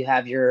 right, you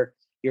have your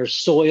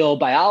soil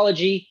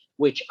biology,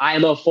 which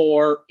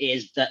IMO4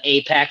 is the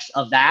apex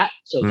of that.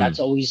 So it's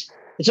always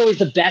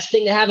the best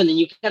thing to have. And then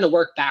you kind of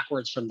work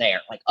backwards from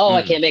there. Like,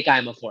 I can't make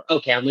IMO4.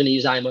 Okay, I'm going to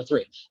use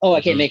IMO3.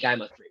 I can't make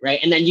IMO3, right?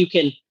 And then you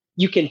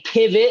can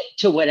pivot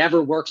to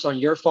whatever works on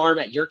your farm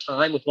at your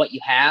time with what you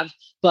have,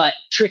 but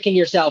tricking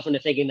yourself into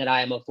thinking that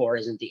IMO4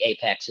 isn't the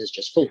apex is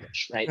just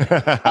foolish, right?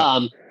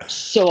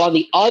 So on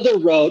the other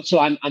road, so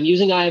I'm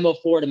using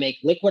IMO4 to make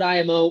liquid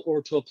IMO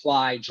or to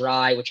apply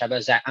dry, which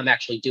I'm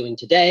actually doing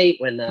today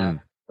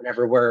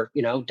whenever we're,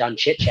 done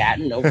chit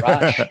chatting, no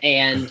rush.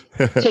 And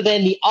so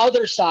then the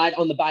other side,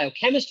 on the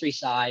biochemistry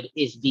side,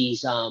 is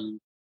these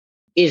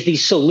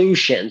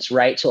solutions,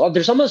 right? So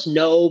there's almost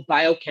no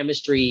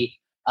biochemistry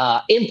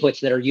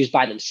inputs that are used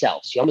by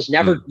themselves. You almost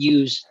never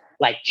use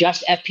like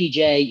just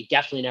FPJ. You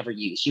definitely never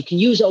use. You can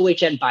use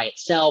OHN by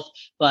itself,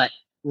 but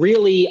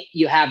really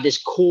you have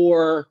this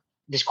core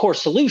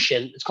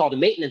solution. It's called a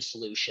maintenance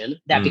solution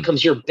that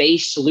becomes your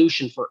base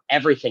solution for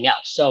everything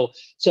else. So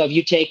if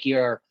you take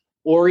your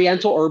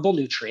Oriental herbal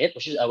nutrient,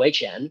 which is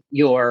OHN,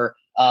 your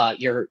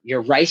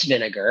rice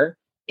vinegar,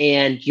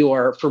 and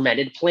your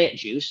fermented plant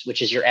juice,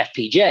 which is your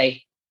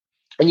FPJ,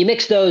 and you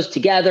mix those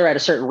together at a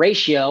certain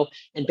ratio,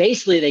 and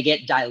basically they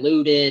get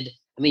diluted.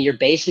 I mean, you're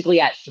basically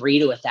at 3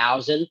 to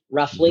 1,000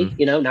 roughly,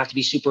 not to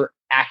be super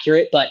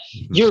accurate, but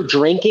you're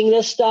drinking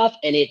this stuff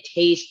and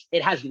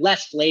it has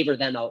less flavor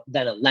than a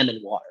lemon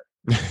water,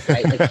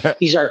 right? Like,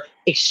 these are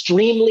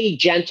extremely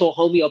gentle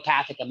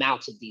homeopathic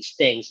amounts of these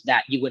things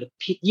that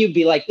you'd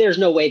be like, there's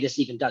no way this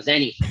even does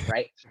anything,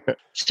 right?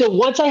 So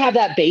once I have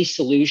that base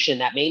solution,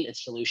 that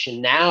maintenance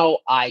solution, now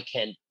I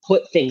can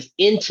put things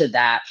into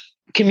that,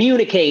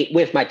 communicate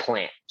with my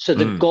plant. So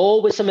the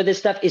goal with some of this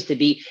stuff is to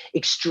be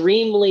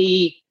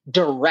extremely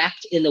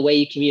direct in the way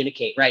you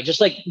communicate, right? Just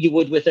like you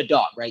would with a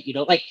dog, right? You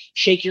don't like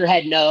shake your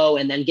head no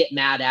and then get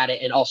mad at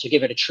it and also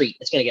give it a treat.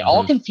 It's going to get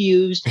all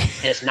confused and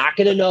it's not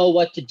going to know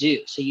what to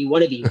do. So you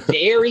want to be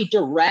very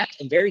direct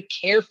and very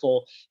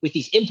careful with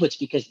these inputs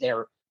because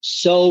they're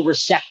so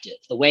receptive.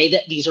 The way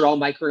that these are all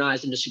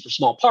micronized into super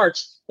small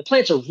parts, the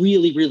plants are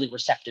really, really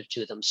receptive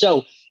to them.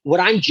 So what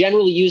I'm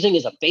generally using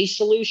is a base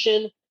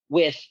solution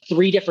with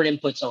 3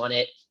 different inputs on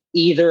it,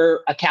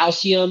 either a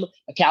calcium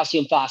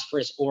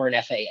phosphorus, or an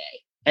FAA.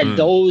 And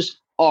those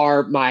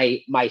are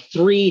my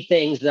 3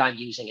 things that I'm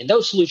using. And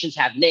those solutions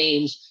have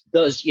names.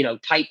 Those,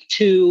 type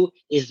 2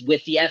 is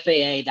with the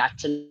FAA.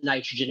 That's a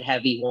nitrogen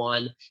heavy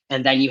one.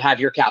 And then you have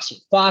your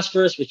calcium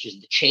phosphorus, which is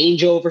the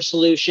changeover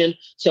solution.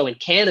 So in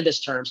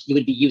cannabis terms, you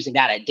would be using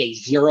that at day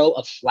 0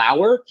 of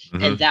flower.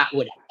 And that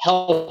would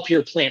help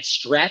your plant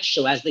stretch.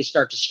 So as they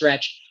start to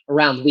stretch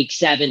around week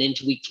 7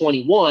 into week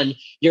 21,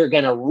 you're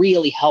going to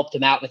really help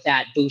them out with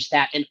that, boost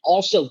that, and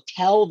also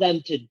tell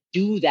them to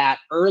do that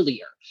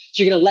earlier.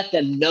 So you're going to let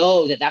them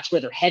know that that's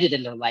where they're headed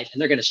in their life, and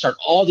they're going to start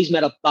all these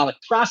metabolic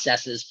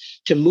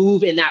processes to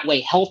move in that way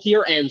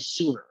healthier and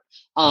sooner.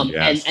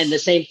 And the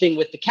same thing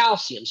with the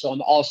calcium. So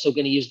I'm also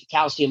going to use the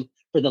calcium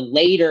for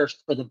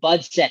the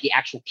bud set, the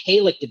actual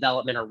calyx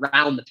development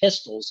around the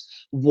pistils.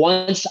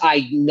 Once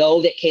I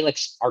know that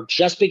calyx are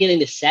just beginning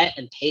to set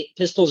and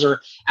pistils are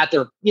at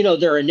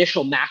their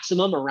initial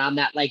maximum around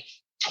that like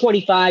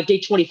day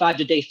 25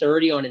 to day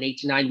 30 on an 8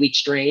 to 9 week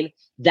strain,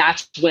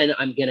 that's when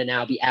I'm going to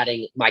now be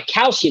adding my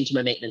calcium to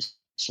my maintenance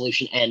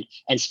solution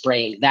and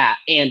spraying that.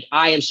 And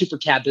I am super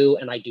taboo,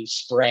 and I do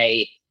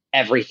spray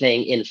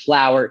everything in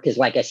flower. Because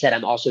like I said,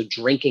 I'm also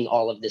drinking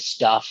all of this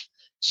stuff.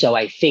 So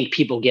I think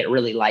people get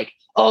really like,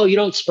 oh, you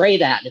don't spray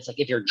that. And it's like,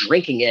 if you're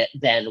drinking it,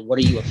 then what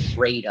are you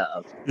afraid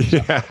of?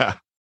 Yeah.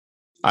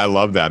 I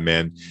love that,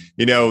 man.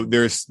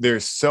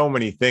 There's so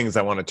many things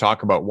I want to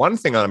talk about. One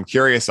thing that I'm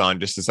curious on,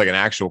 just as like an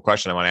actual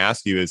question I want to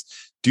ask you is,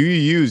 do you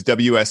use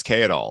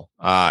WSK at all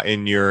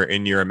in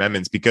your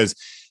amendments? Because,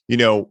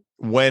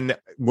 when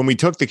we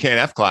took the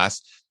KNF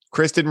class,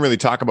 Chris didn't really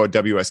talk about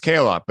WSK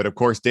a lot, but of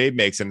course Dave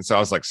makes it. And so I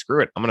was like,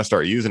 screw it, I'm going to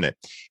start using it.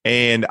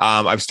 And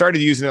I've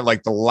started using it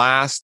like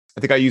I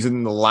think I use it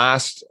in the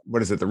last,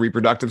 what is it? The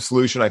reproductive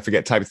solution. I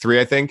forget, type 3,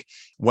 I think,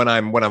 when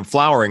I'm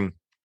flowering.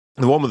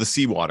 The one with the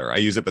seawater, I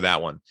use it with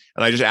that one.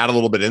 And I just add a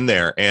little bit in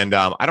there. And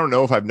I don't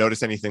know if I've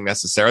noticed anything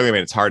necessarily. I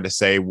mean, it's hard to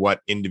say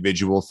what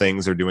individual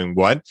things are doing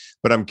what,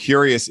 but I'm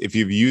curious if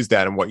you've used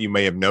that and what you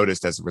may have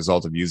noticed as a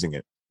result of using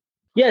it.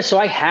 Yeah, so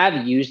I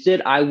have used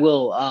it. I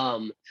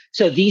will.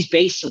 So these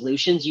base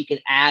solutions, you can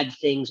add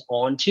things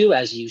onto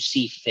as you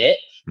see fit.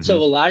 Mm-hmm. So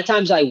a lot of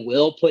times I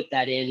will put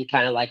that in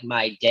kind of like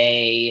my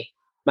day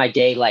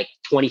like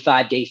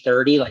 25, day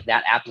 30, like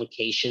that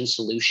application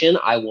solution.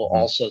 I will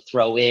also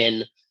throw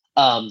in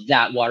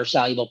that water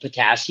soluble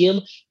potassium.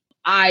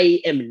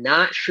 I am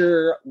not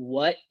sure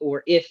what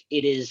or if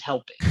it is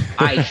helping.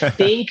 I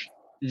think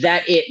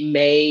that it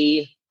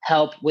may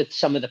help with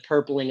some of the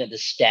purpling of the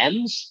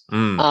stems.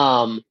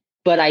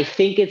 But I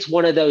think it's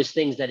one of those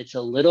things that it's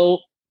a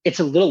little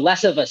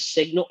less of a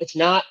signal.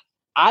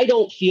 I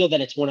don't feel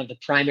that it's one of the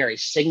primary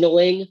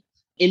signaling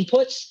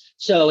inputs.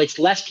 So it's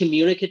less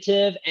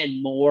communicative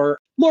and more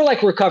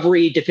like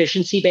recovery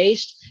deficiency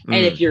based.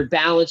 And if your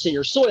balance in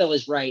your soil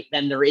is right,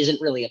 then there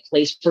isn't really a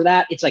place for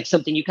that. It's like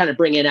something you kind of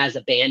bring in as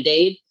a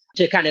Band-Aid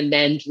to kind of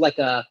mend like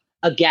a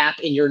gap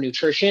in your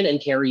nutrition and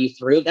carry you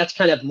through. That's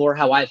kind of more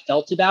how I've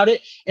felt about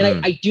it.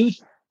 And I do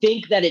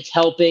think that it's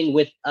helping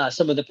with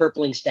some of the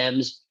purpling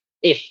stems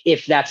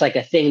if that's like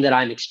a thing that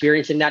I'm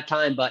experiencing that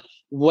time. But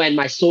when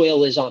my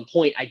soil is on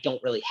point, I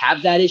don't really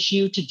have that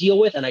issue to deal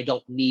with, and I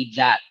don't need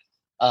that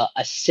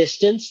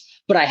assistance.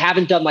 But I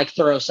haven't done like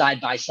thorough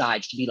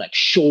side-by-sides to be like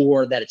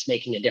sure that it's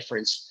making a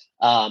difference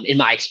in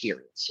my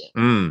experience.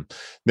 Yeah.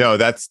 No,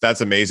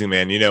 that's amazing,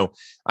 man.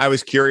 I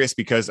was curious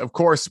because of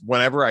course,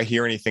 whenever I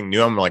hear anything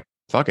new, I'm like,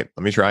 fuck it,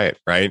 let me try it.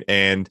 Right.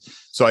 And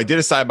so I did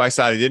a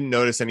side-by-side. I didn't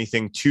notice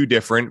anything too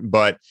different,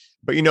 but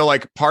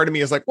like part of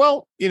me is like,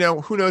 well,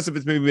 who knows if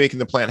it's maybe making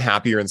the plant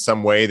happier in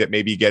some way that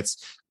maybe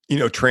gets,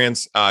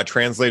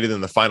 translated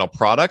in the final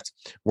product,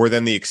 where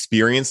then the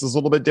experience is a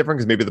little bit different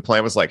because maybe the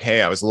plant was like,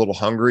 hey, I was a little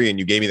hungry and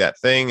you gave me that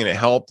thing and it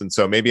helped. And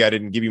so maybe I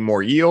didn't give you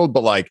more yield,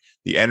 but like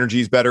the energy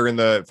is better in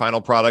the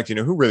final product,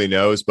 who really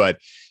knows? But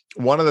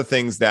one of the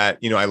things that,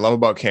 I love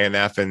about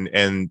KNF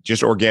and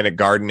just organic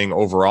gardening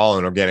overall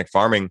and organic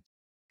farming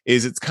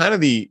is it's kind of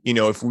the,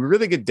 if we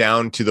really get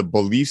down to the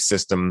belief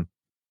system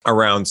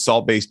around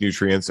salt-based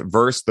nutrients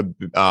versus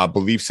the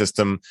belief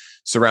system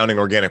surrounding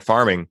organic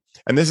farming.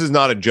 And this is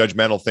not a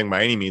judgmental thing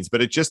by any means,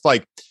 but it's just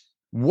like,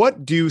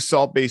 what do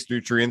salt-based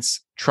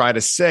nutrients try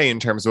to say in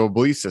terms of a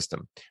belief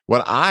system?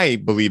 What I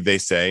believe they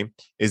say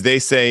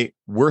is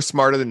we're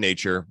smarter than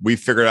nature. We've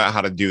figured out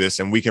how to do this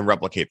and we can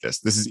replicate this.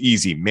 This is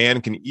easy. Man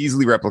can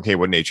easily replicate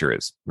what nature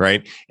is,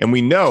 right? And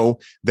we know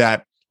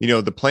that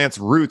the plant's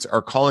roots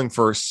are calling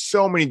for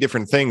so many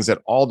different things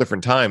at all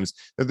different times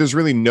that there's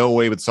really no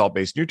way with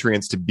salt-based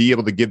nutrients to be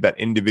able to give that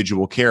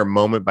individual care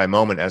moment by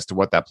moment as to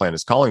what that plant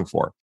is calling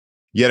for.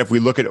 Yet if we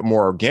look at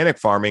more organic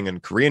farming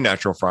and Korean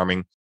natural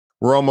farming,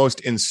 we're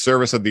almost in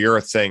service of the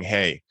earth saying,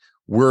 hey,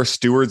 we're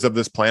stewards of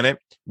this planet.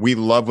 We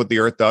love what the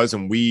earth does,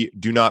 and we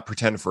do not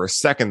pretend for a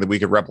second that we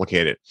could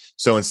replicate it.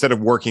 So instead of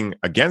working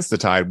against the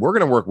tide, we're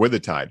going to work with the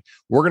tide.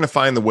 We're going to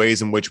find the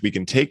ways in which we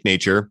can take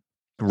nature,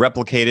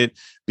 replicate it,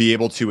 be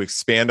able to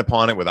expand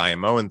upon it with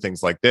IMO and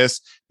things like this,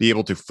 be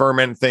able to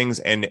ferment things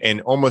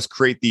and almost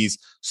create these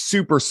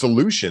super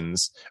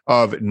solutions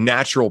of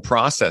natural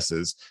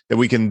processes that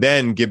we can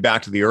then give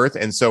back to the earth.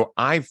 And so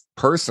I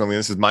personally,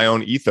 this is my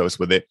own ethos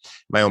with it,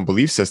 my own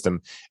belief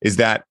system, is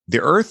that the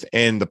earth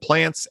and the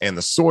plants and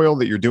the soil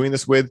that you're doing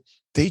this with,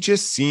 they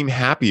just seem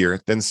happier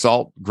than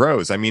salt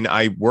grows. I mean,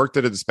 I worked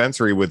at a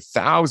dispensary with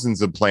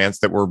thousands of plants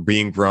that were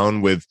being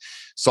grown with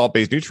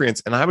salt-based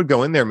nutrients. And I would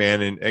go in there,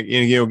 man. And,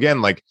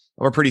 again, like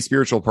I'm a pretty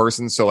spiritual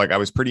person. So like I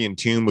was pretty in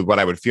tune with what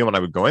I would feel when I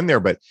would go in there,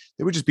 but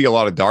there would just be a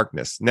lot of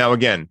darkness. Now,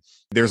 again,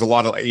 there's a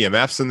lot of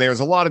EMFs and there's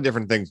a lot of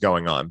different things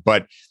going on,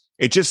 but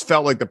it just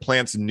felt like the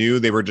plants knew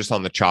they were just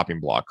on the chopping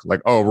block.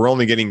 Like, oh, we're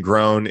only getting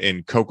grown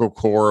in cocoa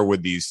coir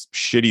with these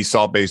shitty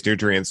salt-based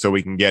nutrients so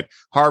we can get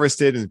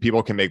harvested and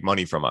people can make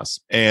money from us.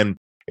 And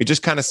it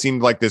just kind of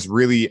seemed like this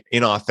really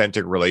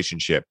inauthentic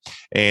relationship.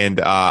 And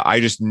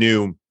I just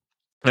knew,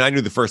 and I knew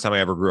the first time I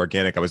ever grew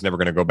organic, I was never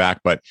going to go back.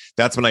 But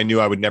that's when I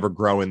knew I would never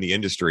grow in the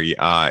industry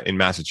in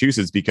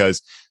Massachusetts,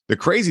 because the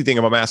crazy thing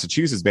about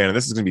Massachusetts, man, and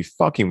this is going to be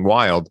fucking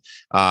wild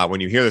when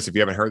you hear this, if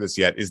you haven't heard this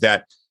yet, is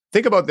that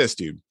think about this,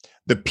 dude.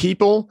 The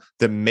people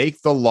that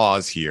make the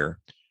laws here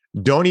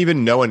don't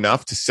even know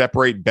enough to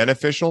separate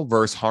beneficial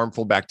versus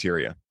harmful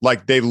bacteria.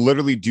 Like they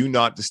literally do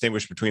not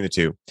distinguish between the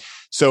two.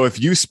 So if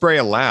you spray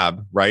a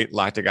lab, right,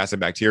 lactic acid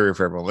bacteria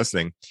for everyone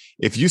listening,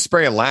 if you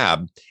spray a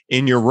lab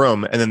in your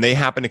room and then they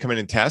happen to come in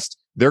and test,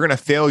 they're going to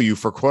fail you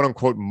for quote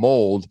unquote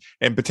mold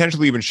and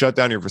potentially even shut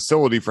down your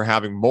facility for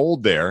having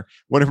mold there,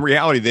 when in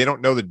reality, they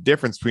don't know the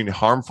difference between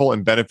harmful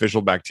and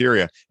beneficial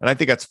bacteria. And I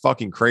think that's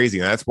fucking crazy.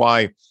 And that's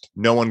why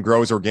no one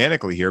grows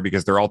organically here,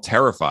 because they're all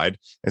terrified.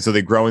 And so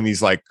they grow in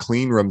these like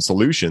clean room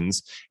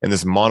solutions and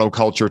this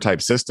monoculture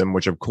type system,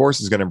 which of course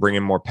is going to bring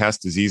in more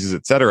pests, diseases,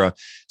 et cetera.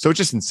 So it's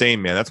just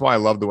insane, man. That's why I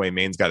love the way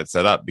Maine's got it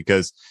set up,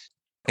 because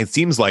it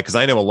seems like, because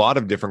I know a lot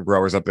of different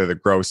growers up there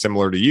that grow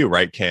similar to you,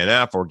 right?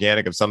 KNF,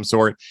 organic of some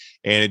sort.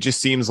 And it just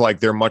seems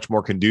like they're much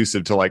more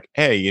conducive to like,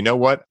 hey, you know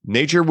what?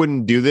 Nature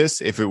wouldn't do this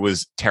if it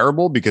was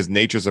terrible, because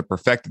nature's a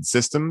perfected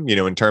system, you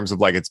know, in terms of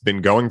like it's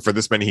been going for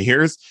this many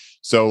years.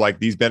 So like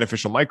these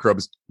beneficial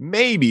microbes,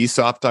 maybe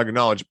soft dog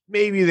knowledge,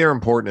 maybe they're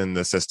important in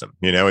the system.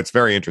 You know, it's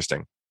very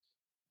interesting.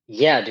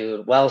 Yeah,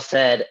 dude. Well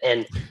said.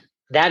 And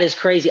that is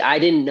crazy. I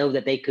didn't know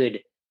that they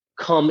could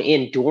come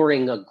in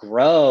during a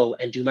grow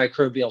and do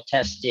microbial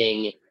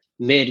testing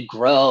mid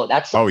grow.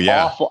 That's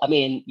awful. I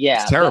mean,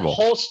 yeah, it's terrible. The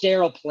whole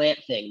sterile plant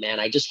thing, man.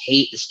 I just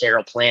hate the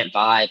sterile plant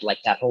vibe. Like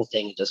that whole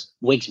thing just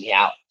wigs me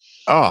out.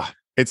 Oh,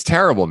 it's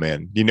terrible,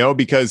 man. You know,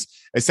 because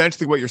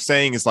essentially what you're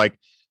saying is like,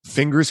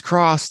 fingers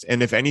crossed.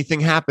 And if anything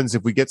happens,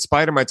 if we get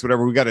spider mites,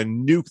 whatever, we got to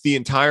nuke the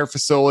entire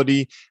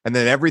facility and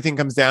then everything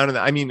comes down. And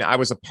I mean, I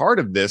was a part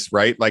of this,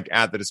 right? Like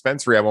at the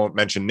dispensary, I won't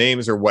mention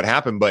names or what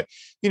happened, but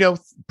you know,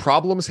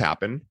 problems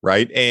happen,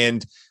 right?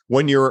 And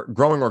when you're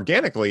growing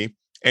organically,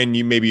 and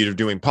you maybe you're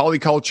doing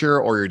polyculture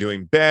or you're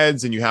doing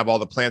beds and you have all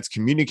the plants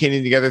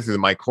communicating together through the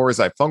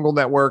mycorrhizae fungal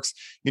networks,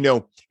 you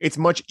know, it's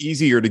much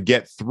easier to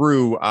get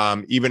through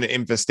even an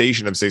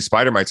infestation of, say,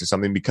 spider mites or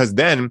something, because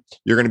then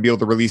you're going to be able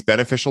to release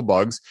beneficial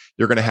bugs.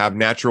 You're going to have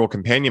natural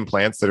companion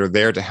plants that are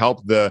there to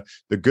help the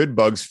good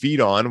bugs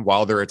feed on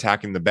while they're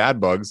attacking the bad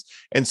bugs.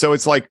 And so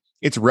it's like,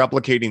 it's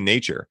replicating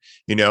nature.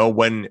 You know,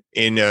 when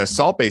in a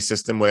salt-based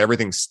system where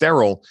everything's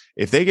sterile,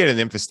 if they get an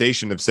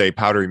infestation of, say,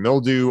 powdery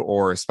mildew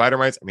or spider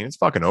mites, I mean, it's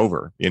fucking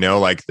over. You know,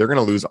 like they're going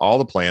to lose all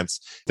the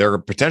plants. They're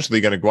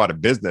potentially going to go out of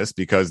business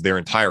because their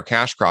entire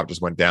cash crop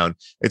just went down.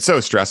 It's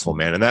so stressful,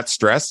 man. And that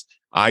stress,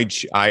 I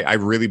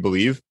really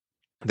believe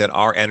that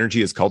our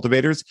energy as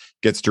cultivators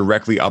gets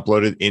directly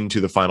uploaded into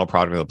the final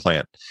product of the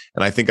plant.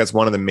 And I think that's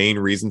one of the main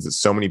reasons that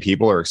so many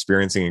people are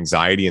experiencing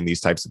anxiety in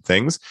these types of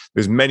things.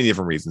 There's many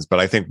different reasons,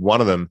 but I think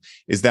one of them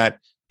is that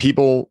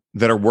people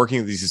that are working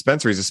at these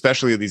dispensaries,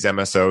 especially at these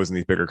MSOs and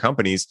these bigger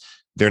companies,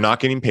 they're not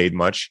getting paid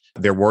much.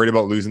 They're worried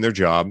about losing their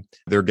job.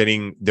 They're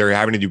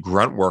having to do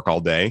grunt work all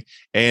day.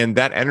 And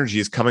that energy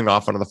is coming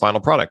off onto the final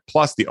product.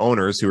 Plus the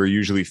owners, who are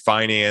usually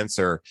finance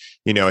or,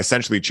 you know,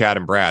 essentially Chad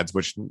and Brad's,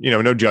 which, you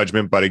know, no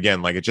judgment, but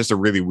again, like it's just a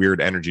really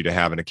weird energy to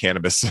have in a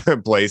cannabis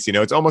place. You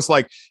know, it's almost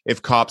like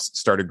if cops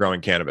started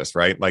growing cannabis,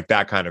 right? Like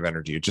that kind of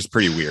energy. It's just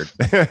pretty weird.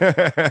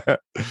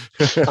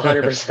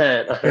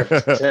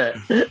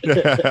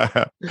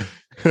 100%.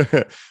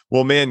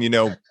 Well, man, you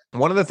know,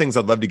 one of the things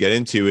I'd love to get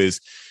into is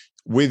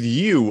with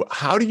you,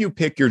 how do you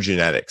pick your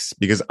genetics?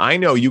 Because I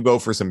know you go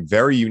for some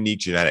very unique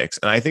genetics.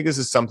 And I think this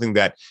is something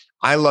that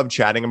I love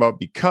chatting about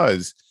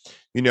because,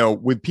 you know,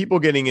 with people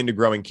getting into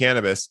growing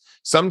cannabis,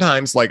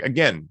 sometimes, like,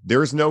 again,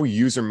 there's no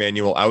user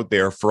manual out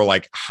there for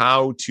like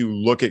how to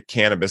look at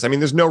cannabis. I mean,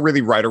 there's no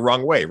really right or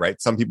wrong way,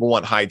 right? Some people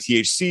want high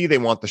THC. They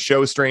want the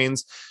show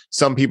strains.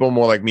 Some people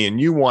more like me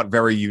and you want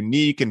very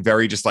unique and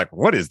very just like,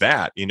 what is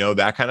that? You know,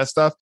 that kind of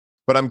stuff.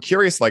 But I'm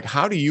curious, like,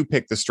 how do you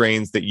pick the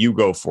strains that you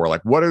go for?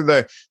 Like, what are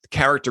the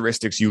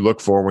characteristics you look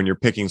for when you're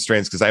picking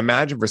strains? Because I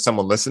imagine for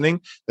someone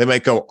listening, they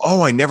might go,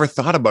 oh, I never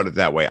thought about it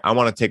that way. I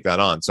want to take that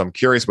on. So I'm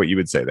curious what you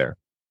would say there.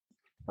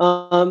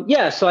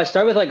 Yeah. So I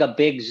start with like a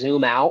big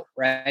zoom out,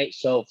 right?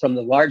 So from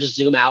the largest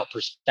zoom out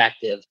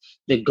perspective,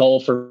 the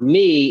goal for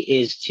me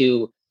is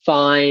to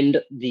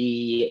find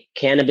the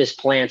cannabis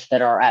plants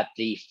that are at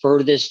the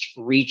furthest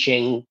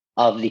reaching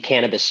of the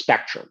cannabis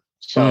spectrum.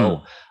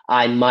 So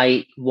I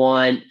might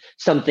want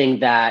something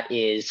that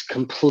is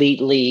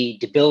completely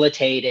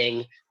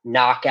debilitating,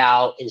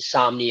 knockout,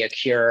 insomnia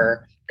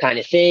cure kind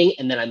of thing.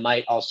 And then I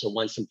might also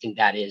want something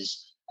that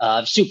is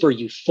super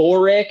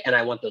euphoric, and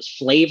I want those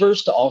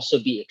flavors to also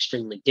be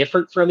extremely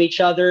different from each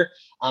other.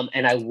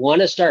 And I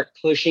want to start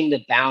pushing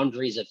the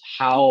boundaries of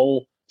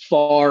how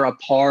far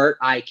apart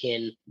I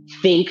can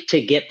think to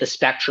get the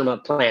spectrum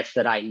of plants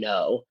that I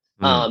know.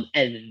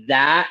 And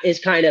that is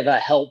kind of a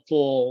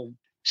helpful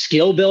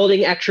skill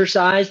building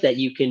exercise that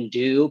you can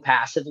do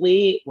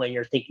passively when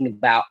you're thinking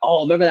about,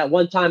 oh, remember that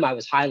one time I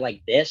was high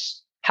like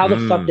this? How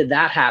the fuck did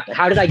that happen?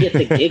 How did I get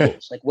the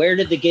giggles? Like, where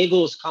did the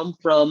giggles come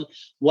from?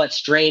 What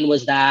strain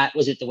was that?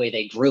 Was it the way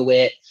they grew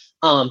it?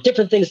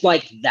 Different things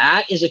like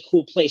that is a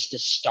cool place to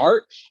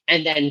start.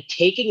 And then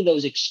taking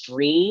those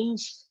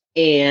extremes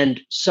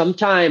and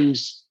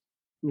sometimes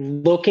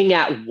looking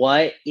at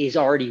what is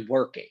already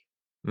working.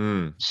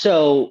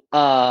 So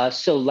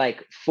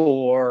like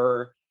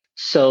for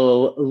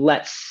So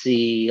let's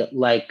see,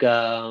 like,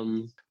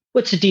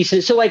 what's a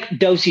decent? So like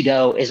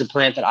Dosido is a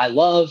plant that I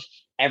love.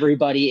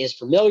 Everybody is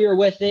familiar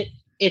with it.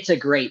 It's a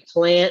great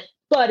plant,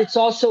 but it's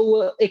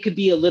also, it could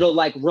be a little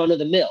like run of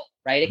the mill,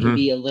 right? It can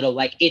be a little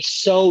like, it's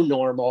so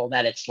normal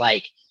that it's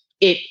like,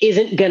 it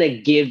isn't going to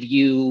give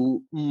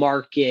you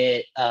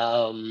market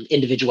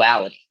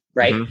individuality,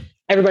 right?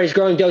 Everybody's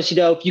growing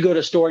Dosido. If you go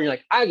to a store and you're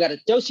like, I got a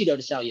Dosido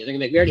to sell you, they're gonna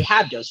be like, we already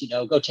have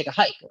Dosido, go take a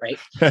hike, right?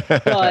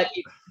 But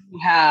if you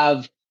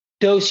have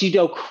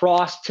Dosido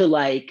crossed to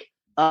like,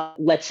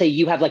 let's say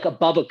you have like a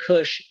Bubba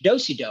Kush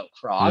Dosido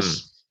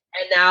cross,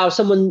 and now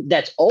someone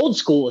that's old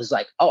school is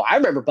like, oh, I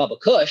remember Bubba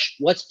Kush,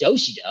 what's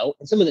Dosido?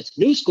 And someone that's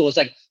new school is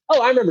like,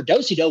 oh, I remember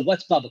Dosido,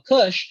 what's Bubba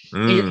Kush?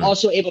 And you're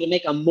also able to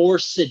make a more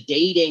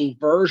sedating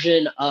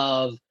version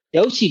of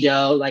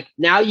Dosido. Like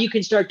now you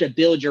can start to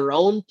build your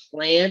own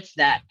plants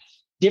that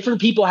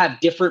different people have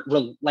different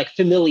like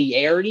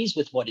familiarities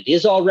with what it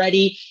is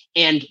already,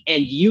 and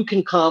you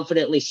can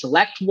confidently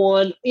select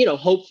one.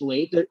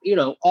 Hopefully,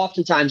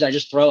 oftentimes I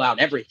just throw out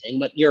everything,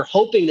 but you're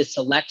hoping to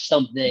select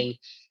something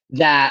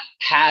that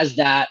has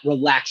that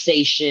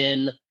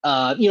relaxation,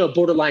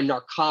 borderline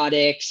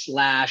narcotics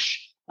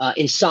 /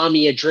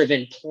 insomnia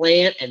driven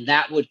plant, and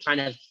that would kind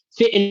of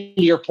fit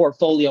into your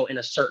portfolio in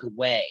a certain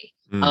way.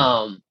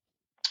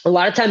 A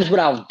lot of times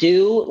what I'll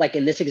do, like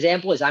in this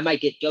example, is I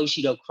might get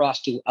Dosido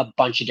crossed to a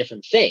bunch of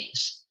different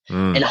things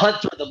and hunt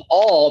through them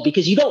all,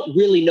 because you don't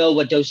really know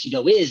what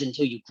Dosido is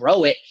until you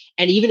grow it.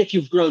 And even if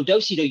you've grown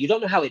Dosido, you don't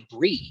know how it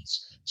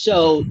breathes.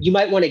 So you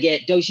might want to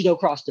get Dosido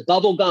crossed to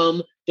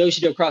bubblegum,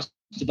 Dosido crossed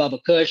to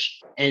Bubba Kush,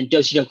 and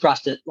Dosido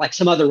crossed to like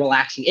some other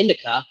relaxing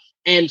indica,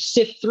 and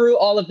sift through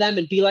all of them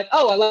and be like,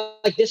 oh,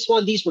 I like this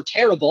one. These were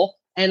terrible.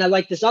 And I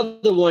like this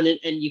other one.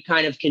 And you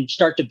kind of can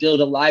start to build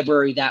a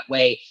library that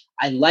way.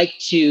 I like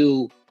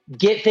to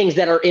get things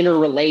that are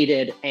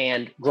interrelated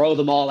and grow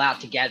them all out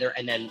together,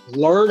 and then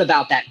learn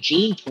about that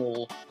gene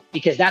pool,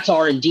 because that's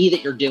R&D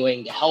that you're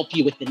doing to help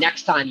you with the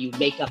next time you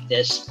make up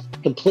this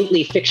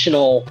completely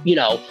fictional,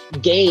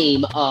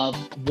 game of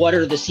what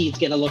are the seeds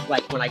going to look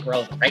like when I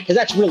grow them, right? Because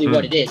that's really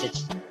what it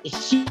is. It's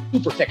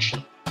super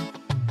fictional.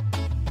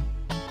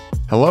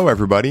 Hello,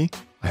 everybody.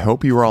 I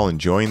hope you are all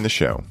enjoying the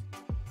show.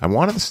 I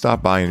wanted to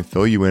stop by and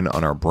fill you in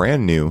on our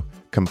brand new,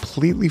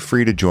 completely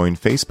free to join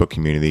Facebook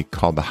community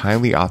called the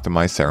Highly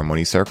Optimized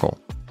Ceremony Circle.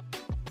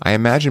 I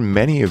imagine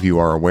many of you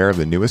are aware of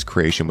the newest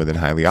creation within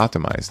Highly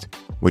Optimized,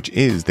 which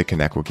is the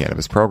Connect with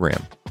Cannabis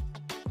program.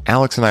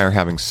 Alex and I are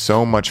having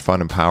so much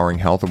fun empowering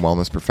health and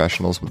wellness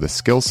professionals with the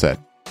skill set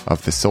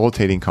of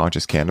facilitating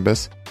conscious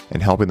cannabis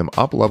and helping them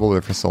up-level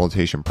their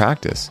facilitation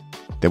practice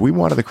that we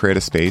wanted to create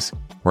a space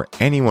where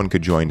anyone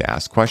could join to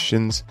ask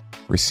questions,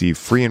 receive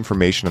free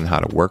information on how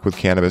to work with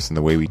cannabis in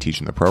the way we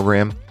teach in the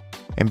program,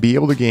 and be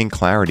able to gain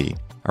clarity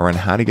around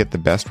how to get the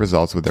best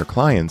results with their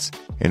clients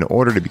in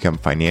order to become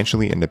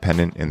financially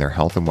independent in their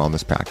health and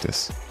wellness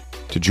practice.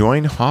 To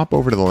join, hop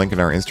over to the link in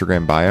our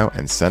Instagram bio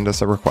and send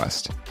us a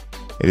request.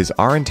 It is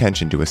our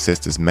intention to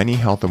assist as many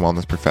health and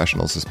wellness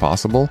professionals as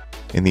possible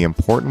in the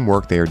important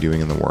work they are doing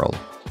in the world.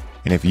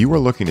 And if you are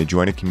looking to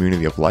join a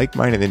community of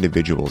like-minded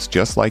individuals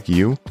just like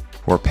you,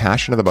 who are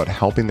passionate about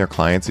helping their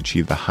clients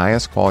achieve the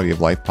highest quality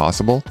of life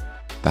possible,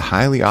 the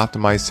Highly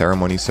Optimized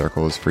Ceremony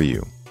Circle is for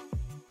you.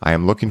 I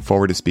am looking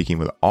forward to speaking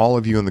with all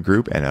of you in the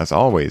group, and as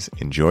always,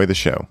 enjoy the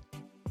show.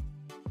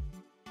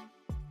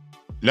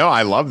 No,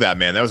 I love that,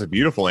 man. That was a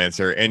beautiful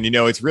answer. And,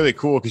 it's really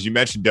cool because you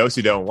mentioned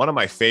Dosido, and one of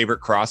my favorite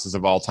crosses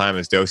of all time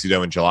is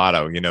Dosido and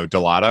Gelato.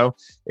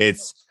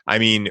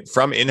 Gelato,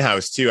 from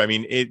in-house too.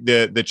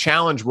 The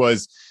challenge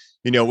was,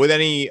 with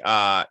any,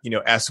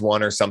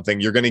 S1 or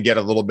something, you're going to get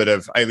a little bit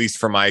of, at least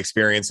from my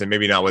experience, and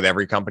maybe not with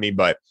every company,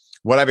 but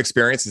what I've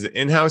experienced is that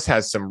in-house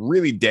has some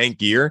really dank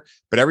gear,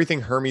 but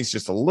everything Hermes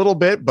just a little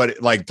bit. But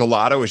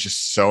Gelato is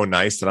just so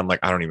nice that I'm like,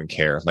 I don't even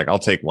care. Like, I'll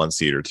take one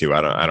seed or two.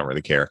 I don't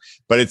really care.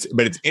 But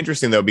it's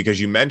interesting though,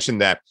 because you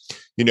mentioned that,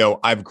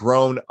 I've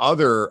grown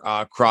other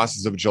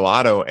crosses of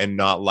Gelato and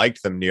not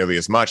liked them nearly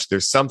as much.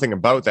 There's something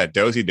about that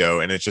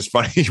Dosido, and it's just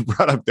funny you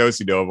brought up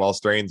Dosido of all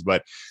strains.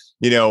 But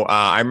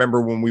I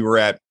remember when we were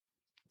at,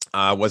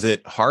 was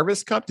it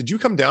Harvest Cup? Did you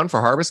come down for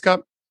Harvest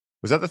Cup?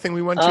 Was that the thing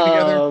we went to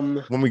together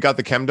when we got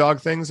the Chem Dog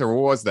things, or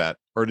what was that?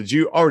 Or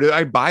did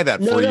I buy that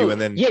for you?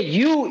 And then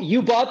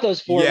you bought those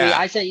for me.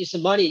 I sent you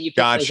some money and you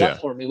picked those up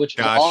for me, which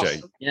was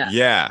awesome.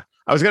 Yeah.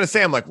 I was gonna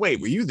say, I'm like,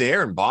 wait, were you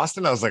there in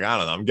Boston? I was like, I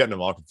don't know, I'm getting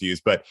them all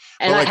confused. But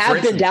I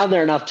have been down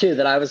there enough too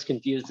that I was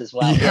confused as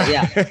well.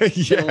 Yeah,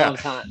 it's been a long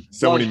time.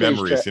 So many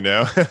memories,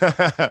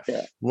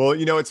 Well,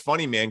 it's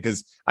funny, man,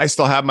 because I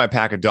still have my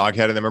pack of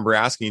Doghead, and I remember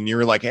asking, and you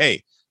were like,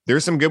 hey,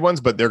 there's some good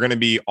ones, but they're going to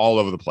be all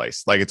over the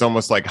place. Like, it's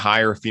almost like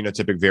higher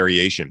phenotypic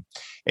variation.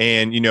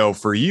 And,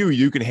 for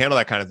you can handle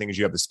that kind of thing as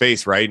you have the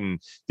space, right? And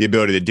the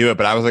ability to do it.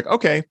 But I was like,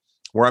 okay,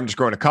 where I'm just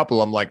growing a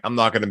couple, I'm like, I'm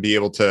not going to be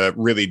able to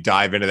really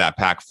dive into that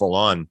pack full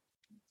on.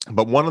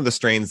 But one of the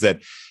strains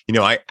that,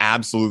 I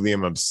absolutely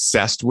am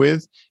obsessed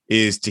with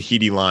is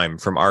Tahiti Lime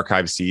from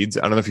Archive Seeds.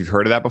 I don't know if you've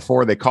heard of that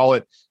before. They call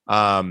it,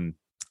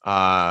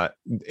 Uh,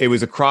 it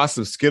was a cross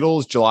of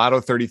Skittles,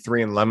 Gelato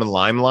 33, and Lemon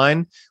Lime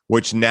Line,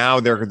 which now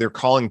they're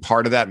calling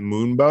part of that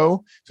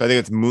Moonbow. So I think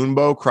it's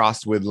Moonbow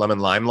crossed with Lemon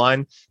Lime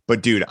Line.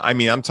 But dude, I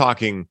mean, I'm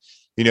talking,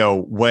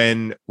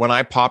 when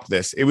I popped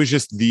this, it was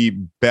just the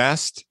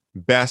best,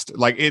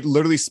 like it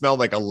literally smelled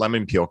like a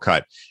lemon peel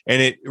cut,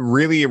 and it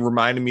really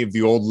reminded me of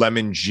the old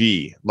lemon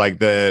G, like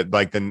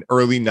the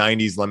early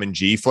 90s lemon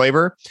G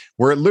flavor,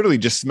 where it literally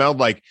just smelled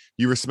like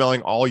you were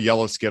smelling all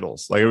yellow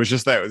Skittles. Like it was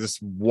just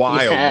this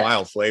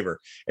wild flavor,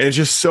 and it's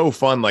just so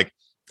fun. Like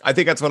I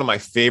think that's one of my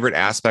favorite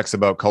aspects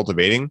about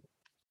cultivating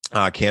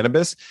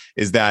cannabis,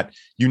 is that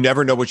you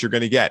never know what you're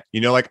going to get.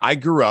 Like I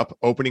grew up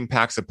opening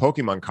packs of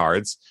Pokemon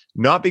cards,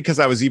 not because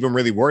I was even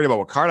really worried about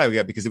what card I would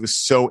get, because it was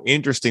so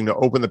interesting to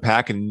open the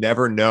pack and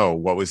never know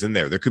what was in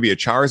there. There could be a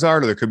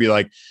Charizard, or there could be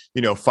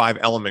 5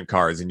 element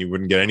cards and you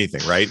wouldn't get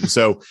anything. Right. And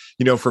so,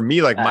 for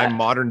me, like my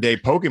modern day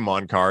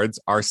Pokemon cards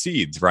are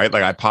seeds, right?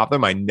 Like I pop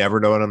them. I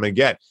never know what I'm going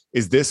to get.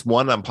 Is this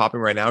one I'm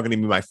popping right now going to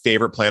be my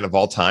favorite plant of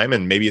all time?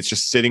 And maybe it's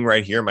just sitting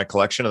right here in my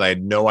collection, and I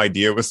had no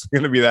idea it was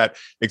going to be that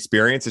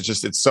experience.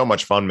 It's so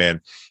much fun,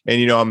 man.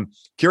 And, I'm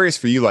curious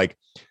for you, like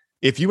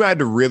if you had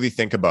to really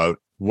think about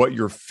what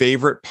your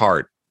favorite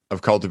part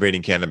of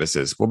cultivating cannabis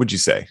is, what would you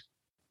say?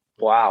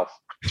 Wow.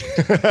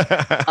 Dropping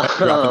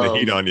the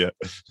heat on you.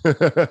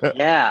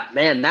 Yeah,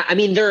 man.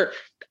 They're,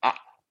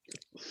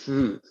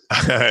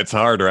 it's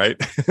hard, right?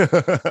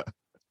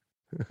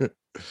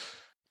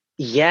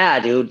 Yeah,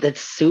 dude,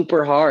 that's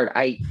super hard.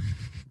 I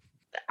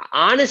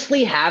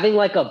honestly, having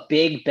like a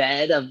big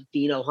bed of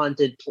pheno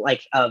hunted,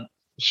 like a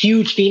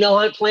huge pheno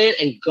hunt plant,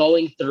 and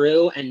going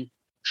through and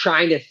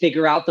trying to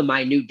figure out the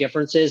minute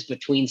differences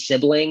between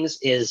siblings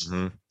is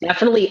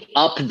definitely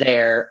up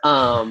there.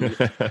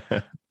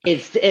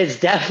 It's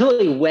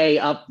definitely way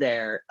up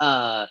there.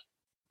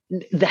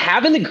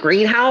 Having the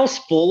greenhouse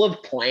full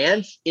of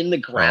plants in the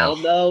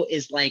ground though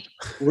is like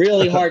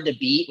really hard to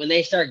beat when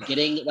they start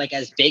getting like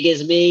as big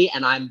as me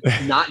and I'm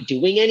not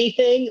doing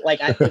anything.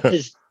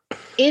 Because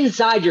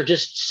inside you're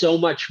just so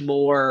much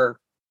more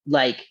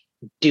like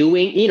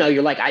doing,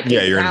 you're like, I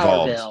paid the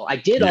power bill, I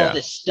did all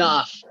this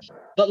stuff,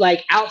 but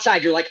like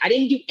outside you're like, I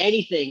didn't do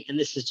anything, and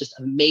this is just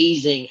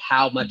amazing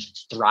how much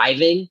it's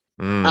thriving.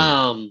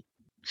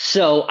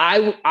 So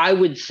I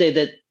would say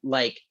that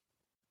like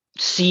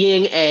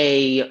seeing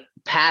a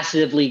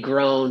passively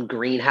grown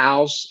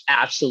greenhouse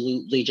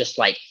absolutely just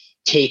like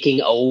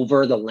taking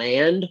over the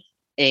land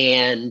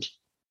and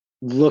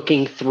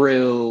looking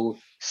through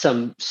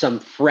some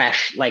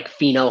fresh like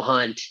pheno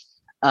hunt,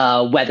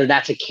 whether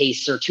that's a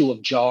case or two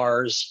of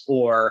jars,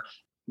 or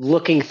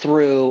looking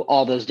through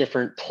all those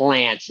different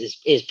plants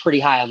is pretty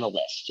high on the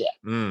list.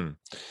 Yeah.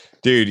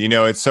 Dude,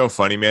 it's so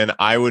funny, man.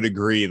 I would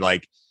agree.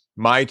 Like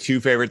my two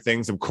favorite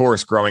things, of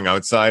course, growing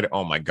outside.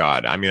 Oh my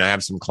God. I mean, I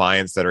have some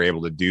clients that are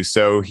able to do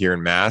so here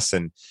in Mass,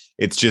 and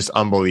it's just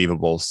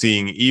unbelievable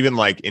seeing even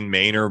like in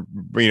Maine or,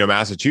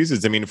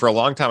 Massachusetts. I mean, for a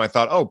long time, I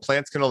thought, oh,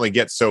 plants can only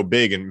get so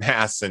big in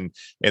Mass and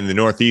in the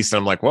Northeast. And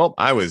I'm like, well,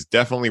 I was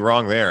definitely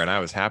wrong there. And I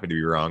was happy to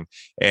be wrong.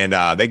 And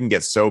they can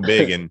get so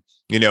big. And,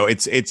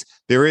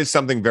 there is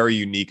something very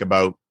unique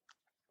about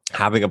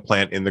having a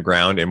plant in the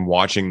ground and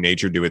watching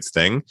nature do its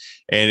thing.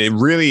 And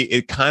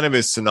it kind of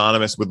is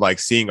synonymous with like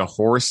seeing a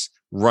horse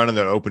run in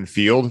an open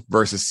field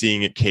versus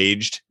seeing it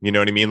caged. You know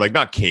what I mean? Like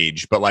not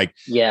caged, but like,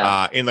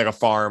 in like a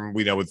farm,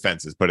 with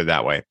fences, put it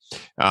that way,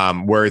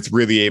 where it's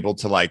really able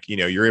to like,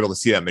 you're able to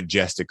see that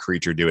majestic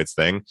creature do its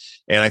thing.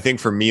 And I think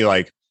for me,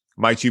 like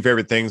my two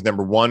favorite things,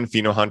 number one,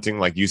 pheno hunting,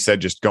 like you said,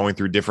 just going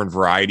through different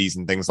varieties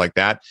and things like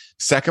that.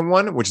 Second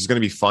one, which is going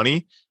to be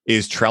funny,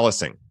 is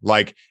trellising.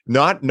 Like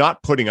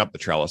not putting up the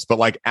trellis, but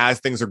like as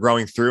things are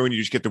growing through and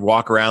you just get to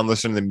walk around,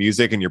 listen to the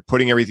music, and you're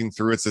putting everything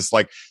through. It's this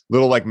like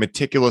little like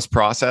meticulous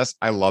process.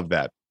 I love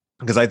that,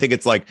 because I think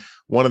it's like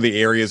one of the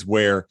areas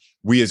where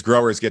we as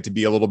growers get to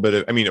be a little bit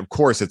of, I mean, of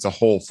course it's a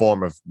whole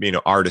form of,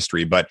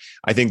 artistry, but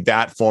I think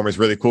that form is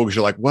really cool because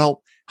you're like,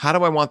 well, how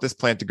do I want this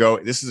plant to go?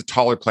 This is a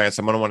taller plant,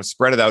 so I'm going to want to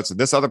spread it out. So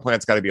this other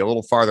plant's got to be a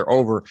little farther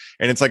over.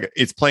 And it's like,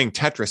 it's playing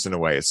Tetris in a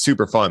way. It's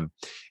super fun.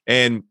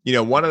 And,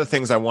 one of the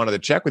things I wanted to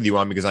check with you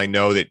on, because I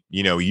know that,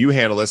 you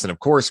handle this, and of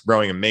course,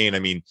 growing in Maine, I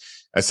mean,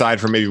 aside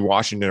from maybe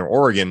Washington or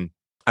Oregon,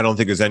 I don't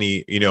think there's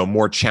any,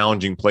 more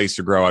challenging place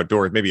to grow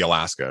outdoors. Maybe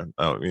Alaska.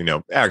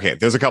 Okay,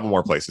 there's a couple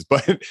more places,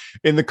 but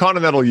in the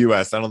continental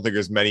US, I don't think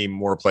there's many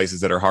more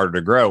places that are harder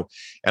to grow.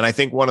 And I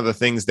think one of the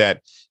things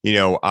that,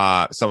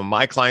 some of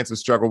my clients have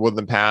struggled with in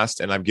the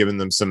past, and I've given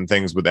them some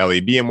things with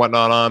LEB and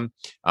whatnot on,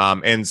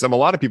 and a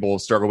lot of people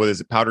struggle with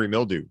is powdery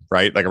mildew,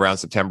 right? Like around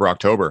September,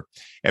 October.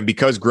 And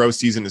because grow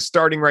season is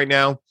starting right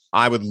now,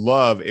 I would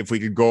love if we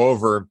could go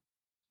over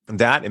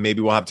that, and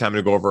maybe we'll have time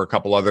to go over a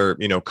couple other,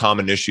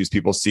 common issues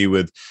people see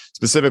with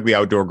specifically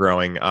outdoor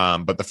growing.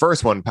 But the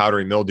first one,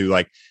 powdery mildew,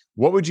 like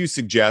what would you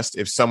suggest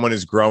if someone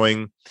is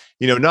growing,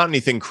 not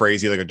anything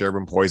crazy like a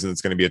Durban poison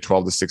that's going to be a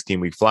 12 to 16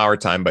 week flower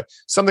time, but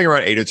something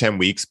around 8 or 10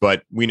 weeks.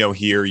 But we know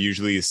here,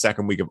 usually the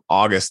second week of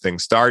August,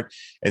 things start,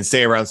 and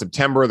say around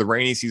September, the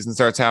rainy season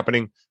starts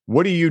happening.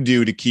 What do you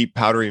do to keep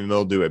powdery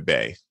mildew at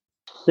bay?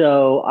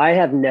 So I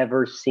have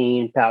never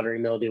seen powdery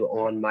mildew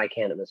on my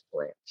cannabis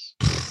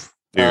plants.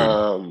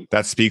 Dude,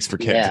 that speaks for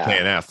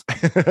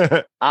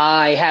KNF.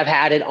 I have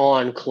had it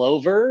on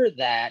clover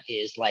that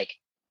is like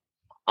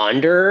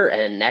under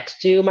and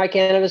next to my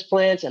cannabis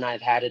plants, and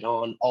I've had it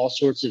on all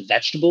sorts of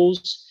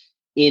vegetables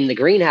in the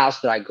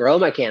greenhouse that I grow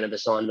my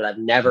cannabis on, but I've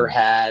never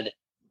had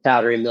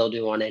powdery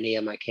mildew on any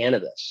of my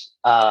cannabis.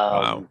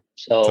 Wow.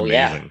 So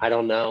yeah, I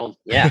don't know.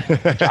 Yeah,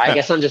 I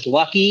guess I'm just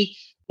lucky,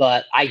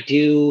 but I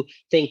do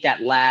think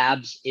that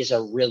labs is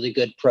a really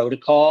good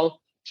protocol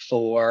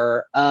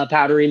for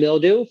powdery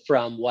mildew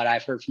from what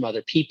I've heard from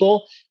other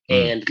people.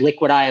 And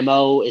liquid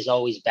IMO is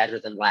always better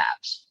than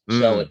labs.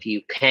 So if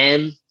you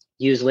can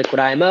use liquid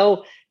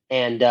IMO,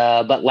 and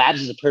but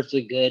labs is a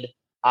perfectly good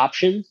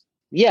option.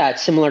 Yeah,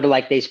 it's similar to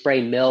like they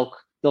spray milk.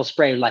 They'll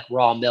spray like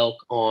raw milk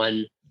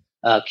on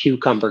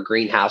cucumber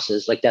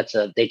greenhouses. Like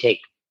they take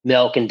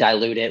milk and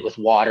dilute it with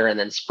water and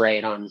then spray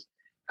it on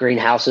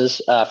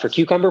greenhouses for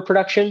cucumber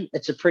production.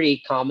 It's a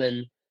pretty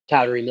common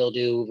powdery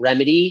mildew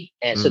remedy.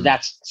 And so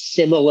that's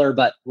similar,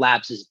 but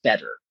labs is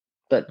better,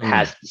 but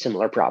has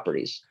similar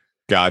properties.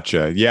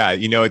 Gotcha. Yeah.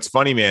 It's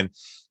funny, man.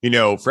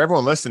 For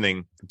everyone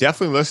listening,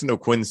 definitely listen to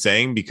what Quinn's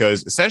saying,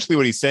 because essentially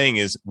what he's saying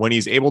is when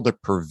he's able to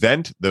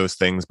prevent those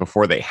things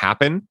before they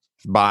happen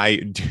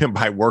by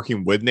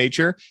working with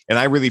nature. And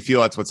I really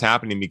feel that's what's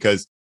happening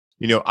because,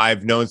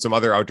 I've known some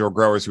other outdoor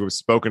growers who have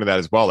spoken to that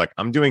as well. Like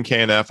I'm doing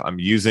KNF, I'm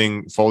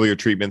using foliar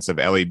treatments of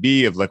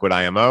LEB, of liquid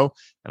IMO,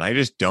 and I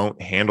just don't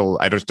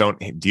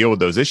deal with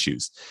those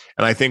issues.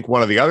 And I think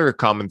one of the other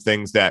common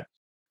things that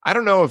I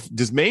don't know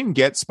does Maine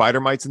get spider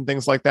mites and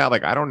things like that?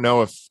 Like, I don't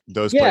know if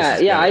those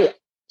places.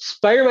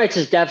 Spider mites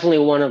is definitely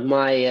one of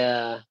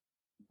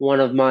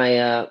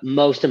my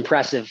most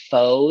impressive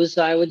foes,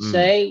 I would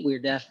say.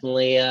 We're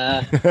definitely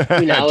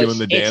doing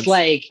the dance. It's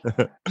like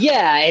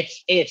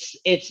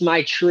it's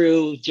my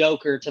true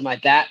Joker to my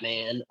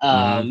Batman.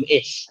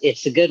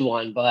 It's a good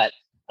one, but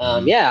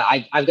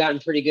I've gotten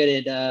pretty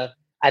good at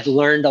I've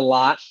learned a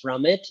lot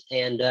from it,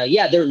 and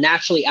they're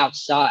naturally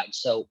outside,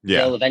 so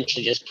they'll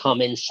eventually just come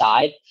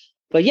inside.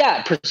 But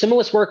yeah,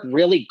 Persimilis work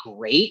really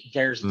great.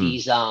 There's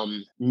these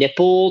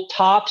nipple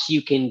tops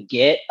you can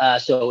get.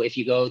 So if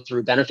you go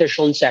through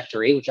Beneficial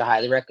Insectary, which I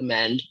highly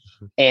recommend,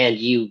 and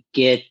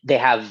they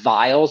have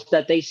vials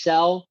that they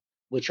sell,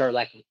 which are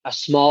like a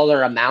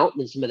smaller amount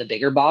than some of the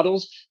bigger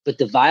bottles, but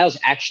the vials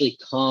actually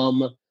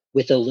come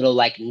with a little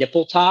like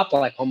nipple top,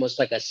 like almost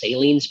like a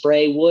saline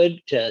spray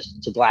would to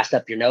blast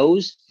up your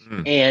nose.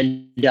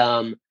 And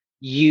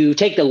you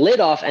take the lid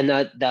off, and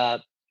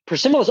the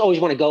Persimilis always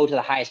want to go to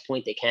the highest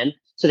point they can.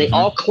 So they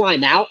all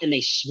climb out and they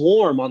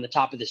swarm on the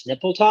top of this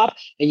nipple top,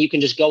 and you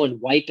can just go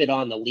and wipe it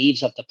on the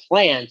leaves of the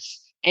plants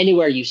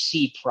anywhere you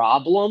see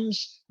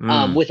problems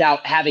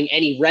without having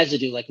any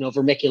residue, like no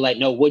vermiculite,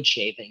 no wood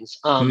shavings.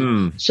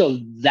 So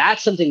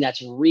that's something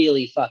that's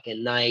really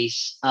fucking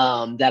nice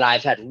that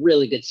I've had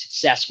really good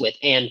success with.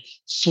 And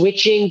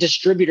switching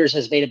distributors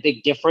has made a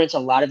big difference. A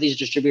lot of these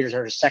distributors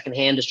are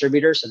secondhand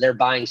distributors, so they're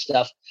buying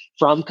stuff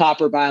from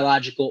Copper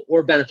Biological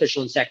or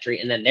Beneficial Insectary,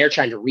 and then they're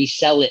trying to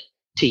resell it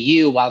to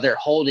you while they're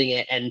holding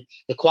it, and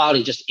the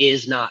quality just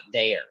is not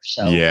there.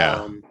 So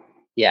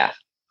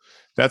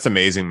that's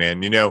amazing,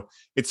 man.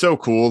 It's so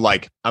cool.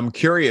 Like, I'm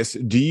curious,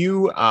 do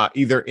you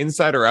either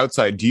inside or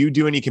outside, do you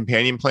do any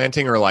companion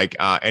planting or like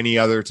any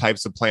other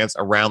types of plants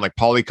around, like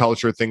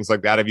polyculture, things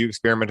like that? Have you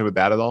experimented with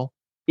that at all?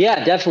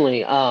 Yeah,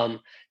 definitely.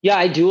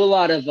 I do a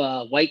lot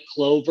of white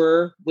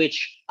clover,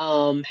 which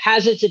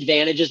has its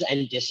advantages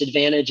and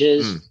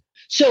disadvantages.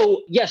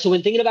 So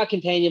when thinking about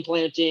companion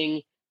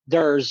planting,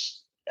 there's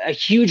a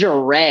huge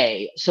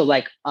array. So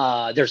like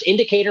there's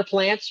indicator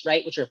plants,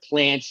 right, which are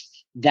plants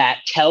that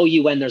tell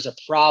you when there's a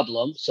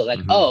problem. So like,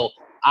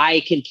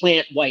 I can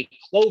plant white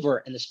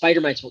clover and the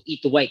spider mites will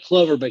eat the white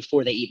clover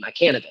before they eat my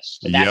cannabis.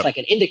 So that's like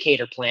an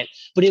indicator plant,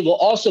 but it will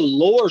also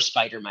lure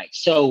spider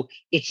mites. So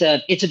it's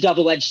a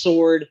double-edged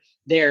sword.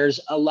 There's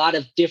a lot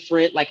of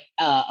different, like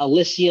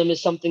Elysium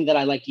is something that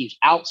I like to use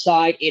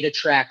outside. It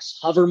attracts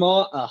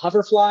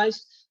hoverflies.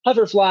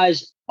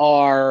 Hoverflies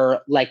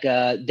are like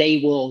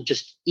they will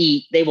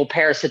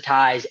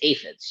parasitize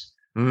aphids.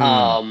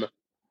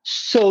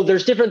 So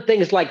there's different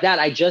things like that.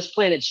 I just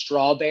planted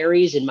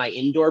strawberries in my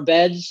indoor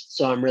beds,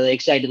 so I'm really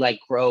excited to like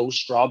grow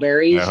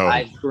strawberries.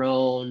 I've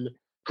grown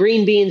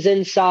green beans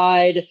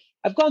inside.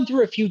 I've gone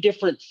through a few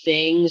different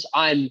things.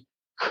 I'm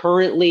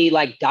currently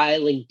like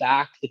dialing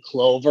back the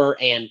clover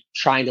and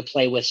trying to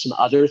play with some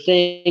other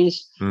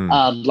things.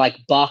 Like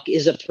buck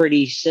is a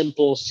pretty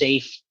simple,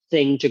 safe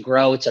thing to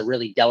grow. It's a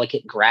really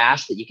delicate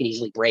grass that you can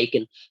easily break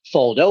and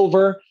fold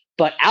over.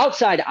 But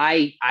outside,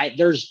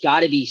 there was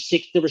probably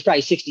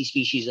 60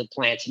 species of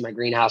plants in my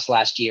greenhouse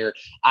last year.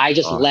 I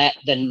just let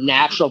the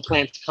natural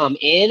plants come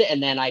in,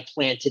 and then I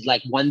planted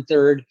like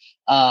 1/3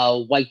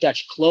 white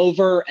Dutch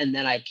clover, and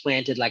then I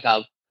planted like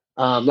a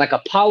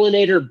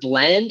pollinator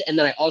blend, and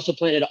then I also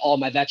planted all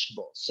my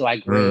vegetables. So I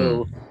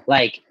grew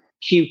like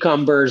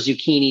cucumbers,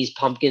 zucchinis,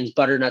 pumpkins,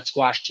 butternut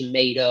squash,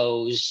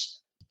 tomatoes,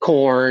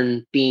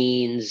 corn,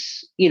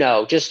 beans,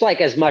 just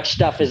like as much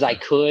stuff as I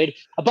could.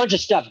 A bunch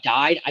of stuff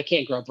died. I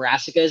can't grow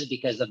brassicas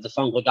because of the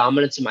fungal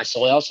dominance in my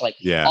soil. So like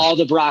all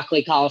the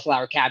broccoli,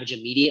 cauliflower, cabbage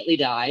immediately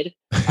died.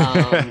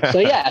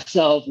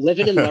 So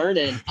living and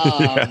learning.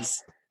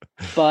 Yes.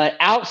 But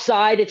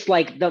outside, it's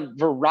like the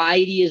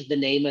variety is the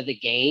name of the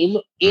game.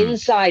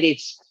 Inside,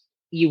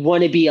 you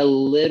want to be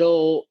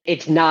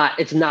it's not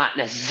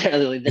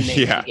necessarily the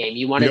name of the game.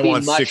 You want to be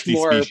much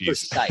more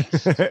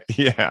precise.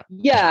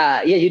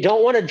 Yeah. You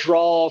don't want to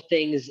draw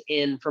things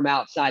in from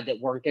outside that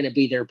weren't going to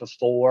be there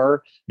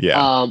before.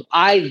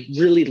 I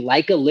really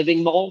like a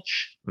living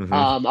mulch.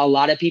 A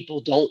lot of people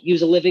don't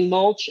use a living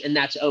mulch, and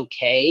that's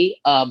okay.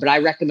 But I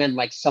recommend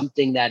like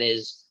something that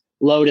is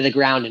low to the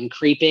ground and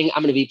creeping.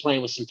 I'm going to be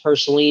playing with some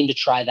Purslane to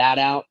try that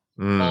out.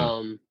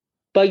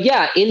 But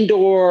yeah,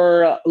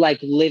 indoor like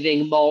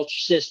living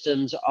mulch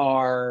systems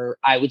are,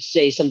 I would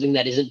say, something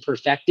that isn't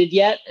perfected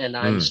yet, and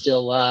I'm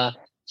still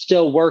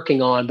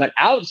working on. But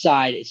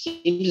outside, it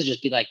seems to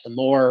just be like the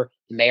more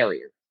the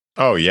merrier.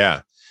 Oh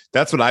yeah,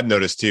 that's what I've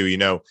noticed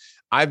too.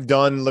 I've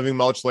done living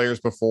mulch layers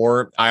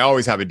before. I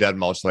always have a dead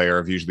mulch layer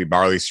of usually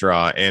barley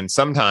straw, and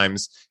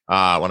sometimes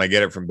when I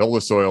get it from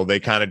Build-A-Soil, they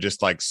kind of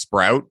just like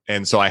sprout,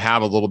 and so I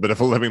have a little bit of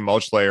a living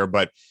mulch layer,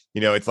 but.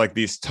 It's like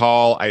these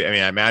tall, I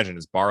imagine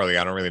it's barley.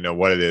 I don't really know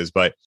what it is,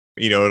 but,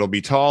 it'll be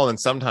tall and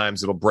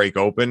sometimes it'll break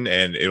open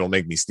and it'll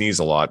make me sneeze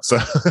a lot. So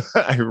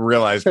I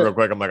realized real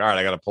quick, I'm like, all right,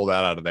 I got to pull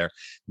that out of there.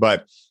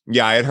 But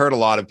yeah, I had heard a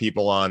lot of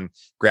people on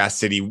Grass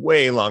City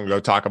way long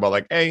ago talk about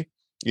like, hey,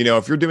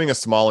 if you're doing a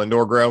small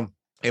indoor grow,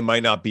 it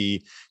might not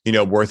be,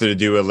 worth it to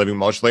do a living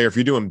mulch layer. If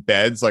you're doing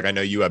beds, like I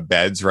know you have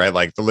beds, right?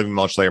 Like the living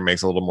mulch layer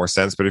makes a little more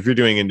sense. But if you're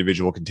doing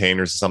individual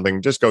containers or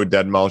something, just go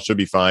dead mulch. It'll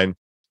be fine.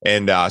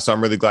 And so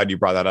I'm really glad you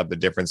brought that up, the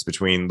difference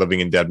between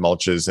living and dead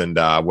mulches and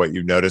what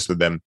you've noticed with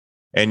them.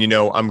 And,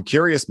 I'm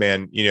curious,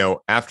 man,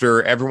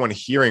 after everyone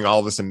hearing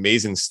all this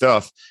amazing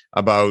stuff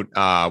about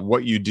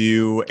what you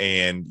do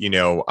and,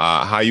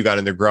 how you got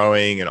into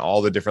growing and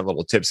all the different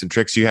little tips and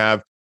tricks you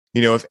have,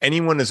 if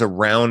anyone is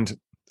around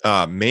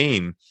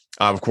Maine,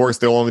 of course,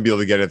 they'll only be able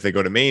to get it if they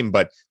go to Maine.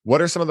 But what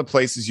are some of the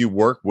places you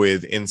work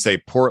with in, say,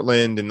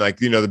 Portland and like,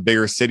 the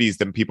bigger cities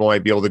that people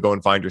might be able to go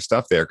and find your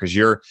stuff there? Because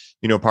you're,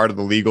 part of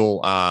the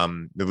legal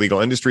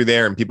industry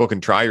there, and people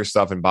can try your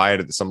stuff and buy it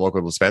at some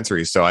local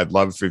dispensaries. So I'd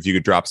love if you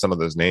could drop some of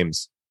those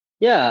names.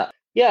 Yeah.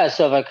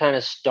 So if I kind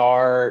of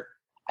start,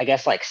 I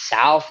guess, like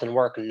south and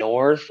work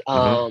north,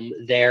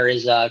 there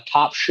is a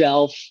Top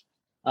Shelf.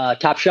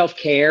 Top Shelf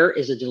Care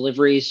is a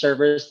delivery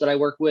service that I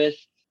work with.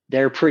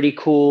 They're pretty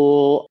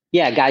cool.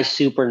 Yeah, guy's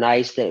super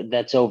nice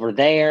that's over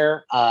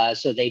there.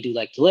 So they do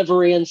like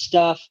delivery and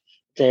stuff.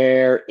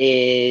 There's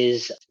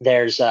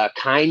a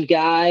Kind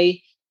Guy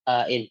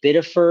in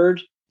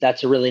Biddeford.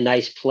 That's a really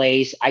nice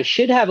place. I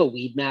should have a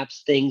Weed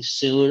Maps thing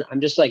soon.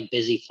 I'm just like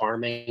busy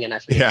farming and I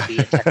forget to be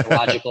a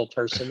technological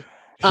person.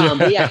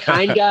 But yeah,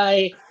 Kind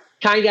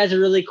Guy's a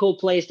really cool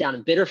place down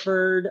in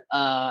Biddeford.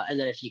 And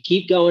then if you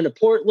keep going to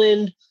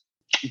Portland,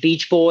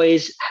 Beach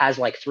Boys has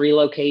like 3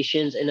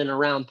 locations in and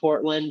around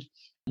Portland.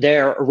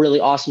 They're a really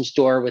awesome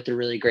store with a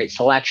really great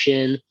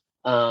selection,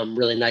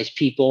 really nice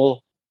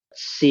people.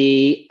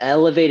 See,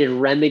 Elevated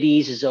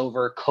Remedies is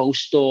over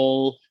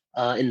coastal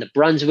in the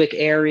Brunswick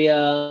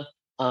area.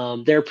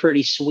 They're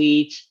pretty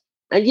sweet.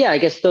 And yeah, I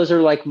guess those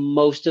are like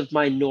most of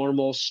my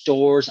normal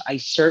stores. I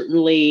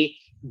certainly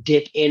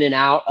dip in and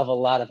out of a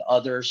lot of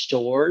other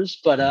stores,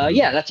 but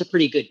yeah, that's a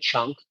pretty good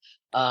chunk.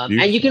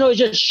 And you can always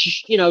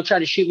just, try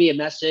to shoot me a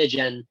message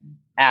and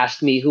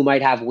ask me who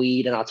might have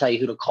weed, and I'll tell you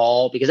who to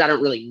call, because I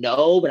don't really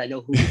know, but I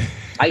know who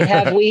might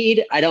have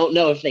weed. I don't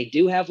know if they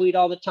do have weed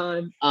all the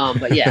time.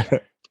 But yeah.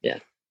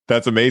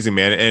 That's amazing,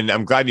 man. And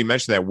I'm glad you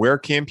mentioned that. Where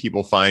can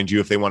people find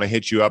you if they want to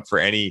hit you up for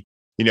any,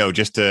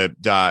 just to,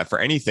 for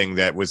anything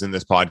that was in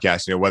this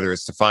podcast, whether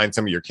it's to find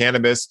some of your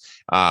cannabis,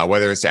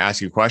 whether it's to ask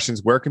you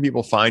questions, where can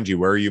people find you?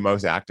 Where are you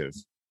most active?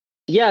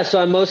 Yeah. So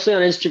I'm mostly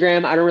on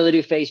Instagram. I don't really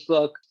do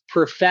Facebook.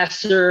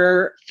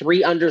 Professor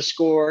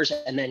 3_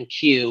 and then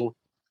Q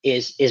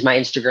is my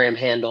Instagram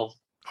handle.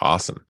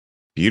 Awesome.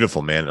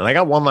 Beautiful, man. And I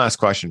got one last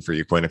question for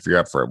you, Quinn, if you're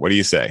up for it. What do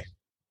you say?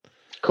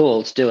 Cool.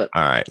 Let's do it.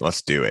 All right,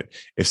 let's do it.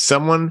 If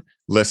someone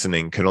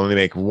listening could only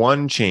make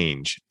one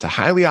change to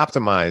highly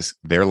optimize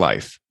their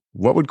life,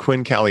 what would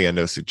Quinn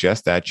Caliendo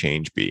suggest that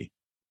change be?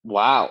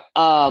 Wow.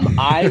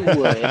 I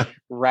would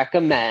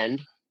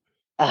recommend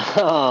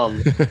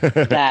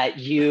that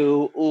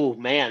you, oh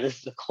man, this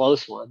is a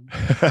close one.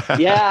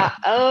 Yeah.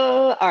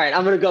 All right.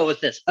 I'm going to go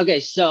with this. Okay.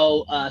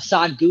 So,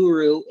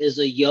 Sadhguru is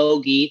a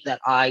yogi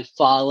that I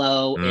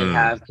follow and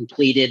have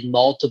completed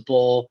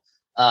multiple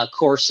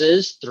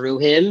courses through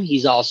him.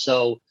 He's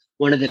also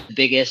one of the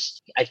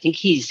biggest, I think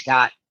he's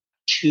got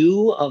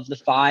 2 of the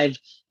 5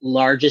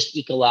 largest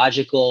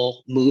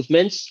ecological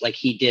movements. Like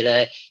he did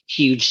a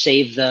huge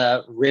Save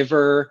the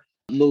River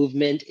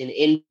movement in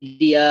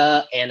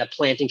India and a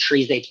planting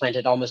trees. They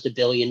planted almost 1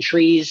 billion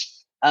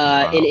trees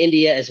in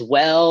India as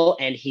well.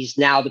 And he's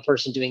now the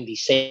person doing the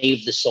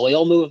Save the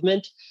Soil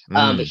movement.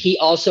 But he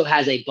also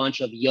has a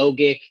bunch of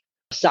yogic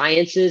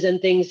sciences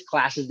and things,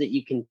 classes that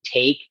you can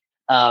take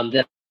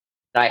that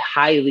I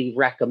highly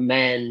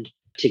recommend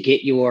to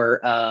get your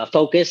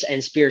focus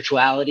and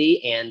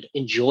spirituality and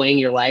enjoying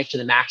your life to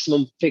the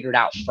maximum figured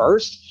out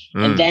first.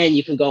 And then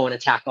you can go and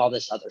attack all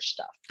this other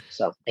stuff.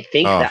 So I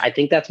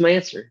think that's my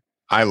answer.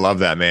 I love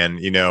that, man.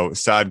 You know,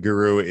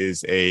 Sadhguru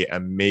is a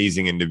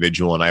amazing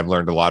individual, and I've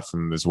learned a lot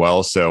from him as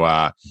well.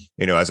 So,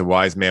 you know, as a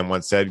wise man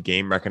once said,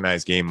 game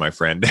recognized game, my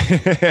friend.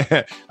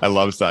 I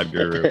love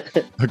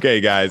Sadhguru.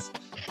 Okay, guys,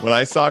 when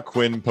I saw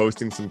Quinn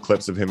posting some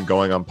clips of him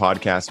going on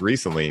podcasts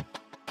recently,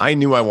 I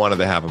knew I wanted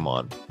to have him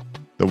on.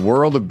 The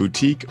world of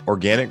boutique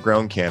organic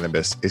grown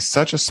cannabis is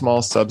such a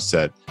small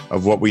subset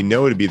of what we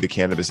know to be the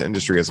cannabis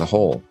industry as a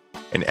whole.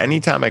 And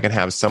anytime I can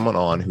have someone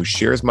on who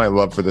shares my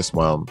love for this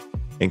realm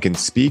and can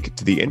speak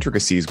to the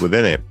intricacies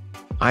within it,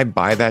 I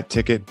buy that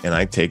ticket and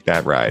I take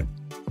that ride.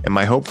 And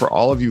my hope for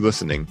all of you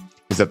listening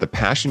is that the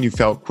passion you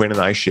felt Quinn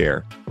and I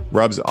share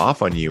rubs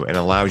off on you and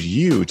allows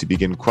you to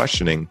begin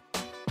questioning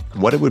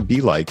what it would be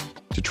like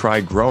to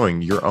try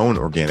growing your own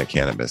organic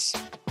cannabis.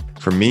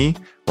 For me,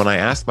 when I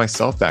asked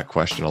myself that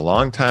question a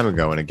long time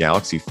ago in a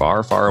galaxy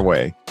far, far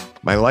away,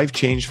 my life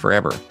changed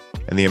forever.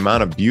 And the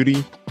amount of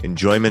beauty,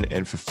 enjoyment,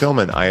 and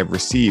fulfillment I have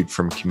received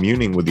from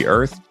communing with the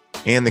earth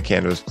and the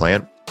cannabis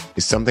plant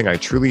is something I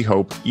truly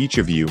hope each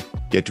of you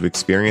get to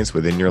experience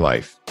within your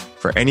life.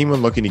 For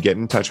anyone looking to get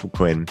in touch with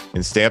Quinn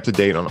and stay up to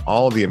date on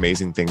all of the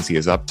amazing things he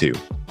is up to,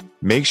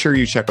 make sure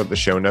you check out the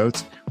show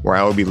notes where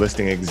I will be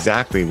listing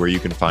exactly where you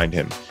can find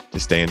him to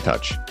stay in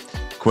touch.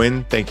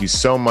 Quinn, thank you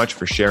so much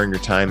for sharing your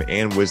time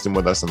and wisdom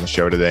with us on the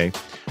show today,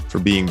 for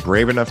being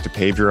brave enough to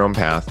pave your own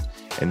path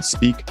and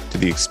speak to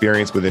the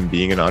experience within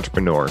being an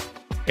entrepreneur,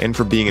 and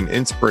for being an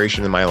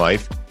inspiration in my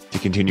life to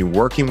continue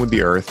working with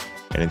the earth.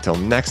 And until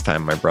next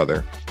time, my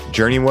brother,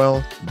 journey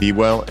well, be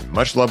well, and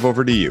much love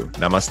over to you.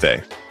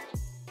 Namaste.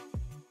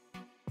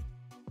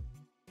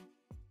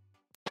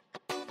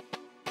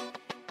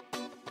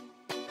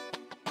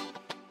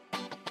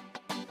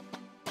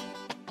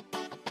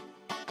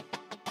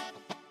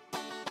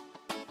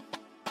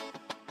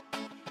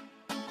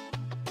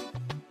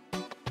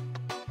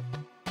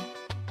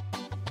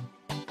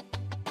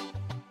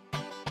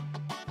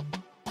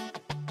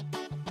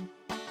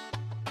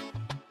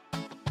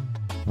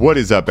 What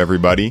is up,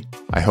 everybody?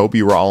 I hope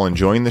you are all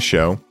enjoying the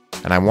show,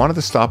 and I wanted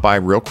to stop by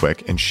real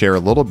quick and share a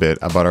little bit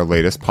about our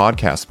latest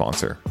podcast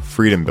sponsor,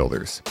 Freedom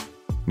Builders.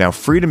 Now,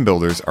 Freedom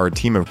Builders are a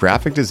team of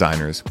graphic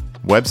designers,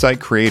 website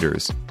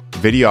creators,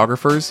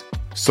 videographers,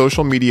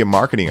 social media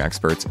marketing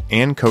experts,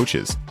 and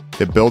coaches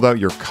that build out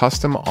your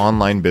custom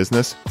online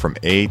business from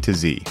A to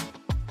Z.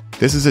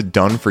 This is a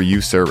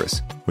done-for-you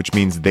service, which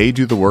means they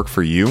do the work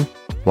for you,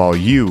 while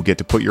you get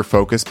to put your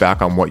focus back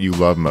on what you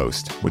love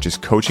most, which is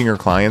coaching your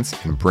clients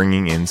and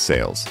bringing in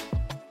sales.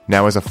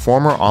 Now, as a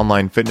former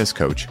online fitness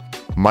coach,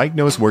 Mike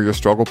knows where your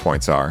struggle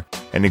points are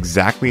and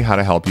exactly how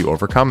to help you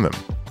overcome them.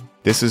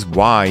 This is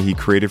why he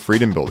created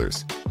Freedom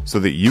Builders, so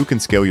that you can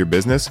scale your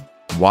business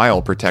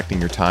while protecting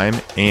your time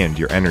and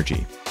your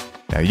energy.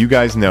 Now, you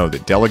guys know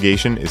that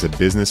delegation is a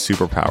business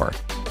superpower,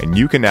 and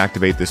you can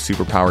activate this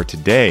superpower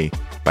today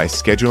by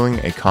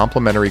scheduling a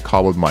complimentary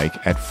call with Mike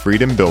at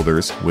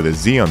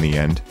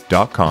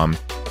freedombuilders.com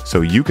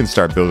so you can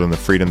start building the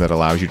freedom that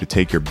allows you to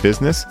take your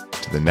business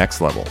to the next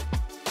level.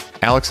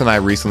 Alex and I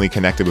recently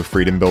connected with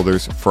Freedom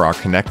Builders for our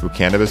Connect with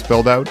Cannabis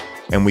build-out,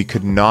 and we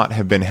could not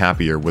have been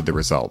happier with the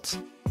results.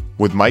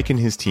 With Mike and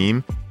his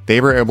team,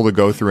 they were able to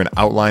go through an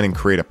outline and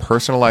create a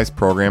personalized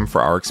program for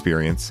our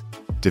experience,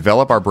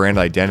 develop our brand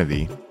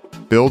identity,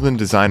 build and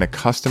design a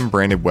custom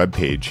branded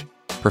webpage,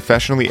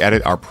 professionally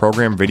edit our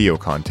program video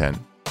content,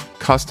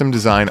 custom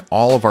design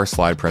all of our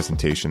slide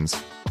presentations,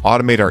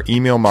 automate our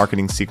email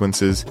marketing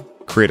sequences,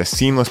 create a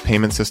seamless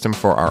payment system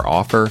for our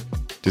offer,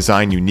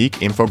 design unique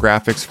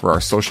infographics for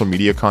our social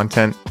media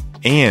content,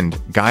 and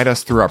guide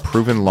us through our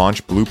proven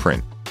launch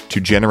blueprint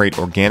to generate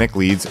organic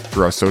leads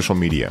through our social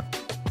media.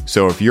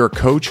 So if you're a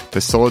coach,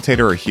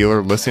 facilitator, or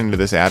healer listening to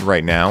this ad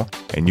right now,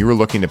 and you are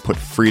looking to put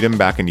freedom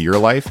back into your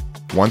life,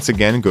 once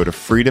again, go to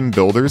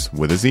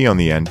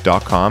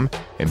freedombuilders.com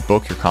and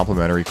book your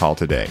complimentary call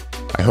today.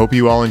 I hope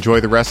you all enjoy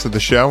the rest of the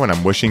show, and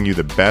I'm wishing you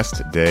the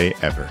best day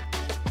ever.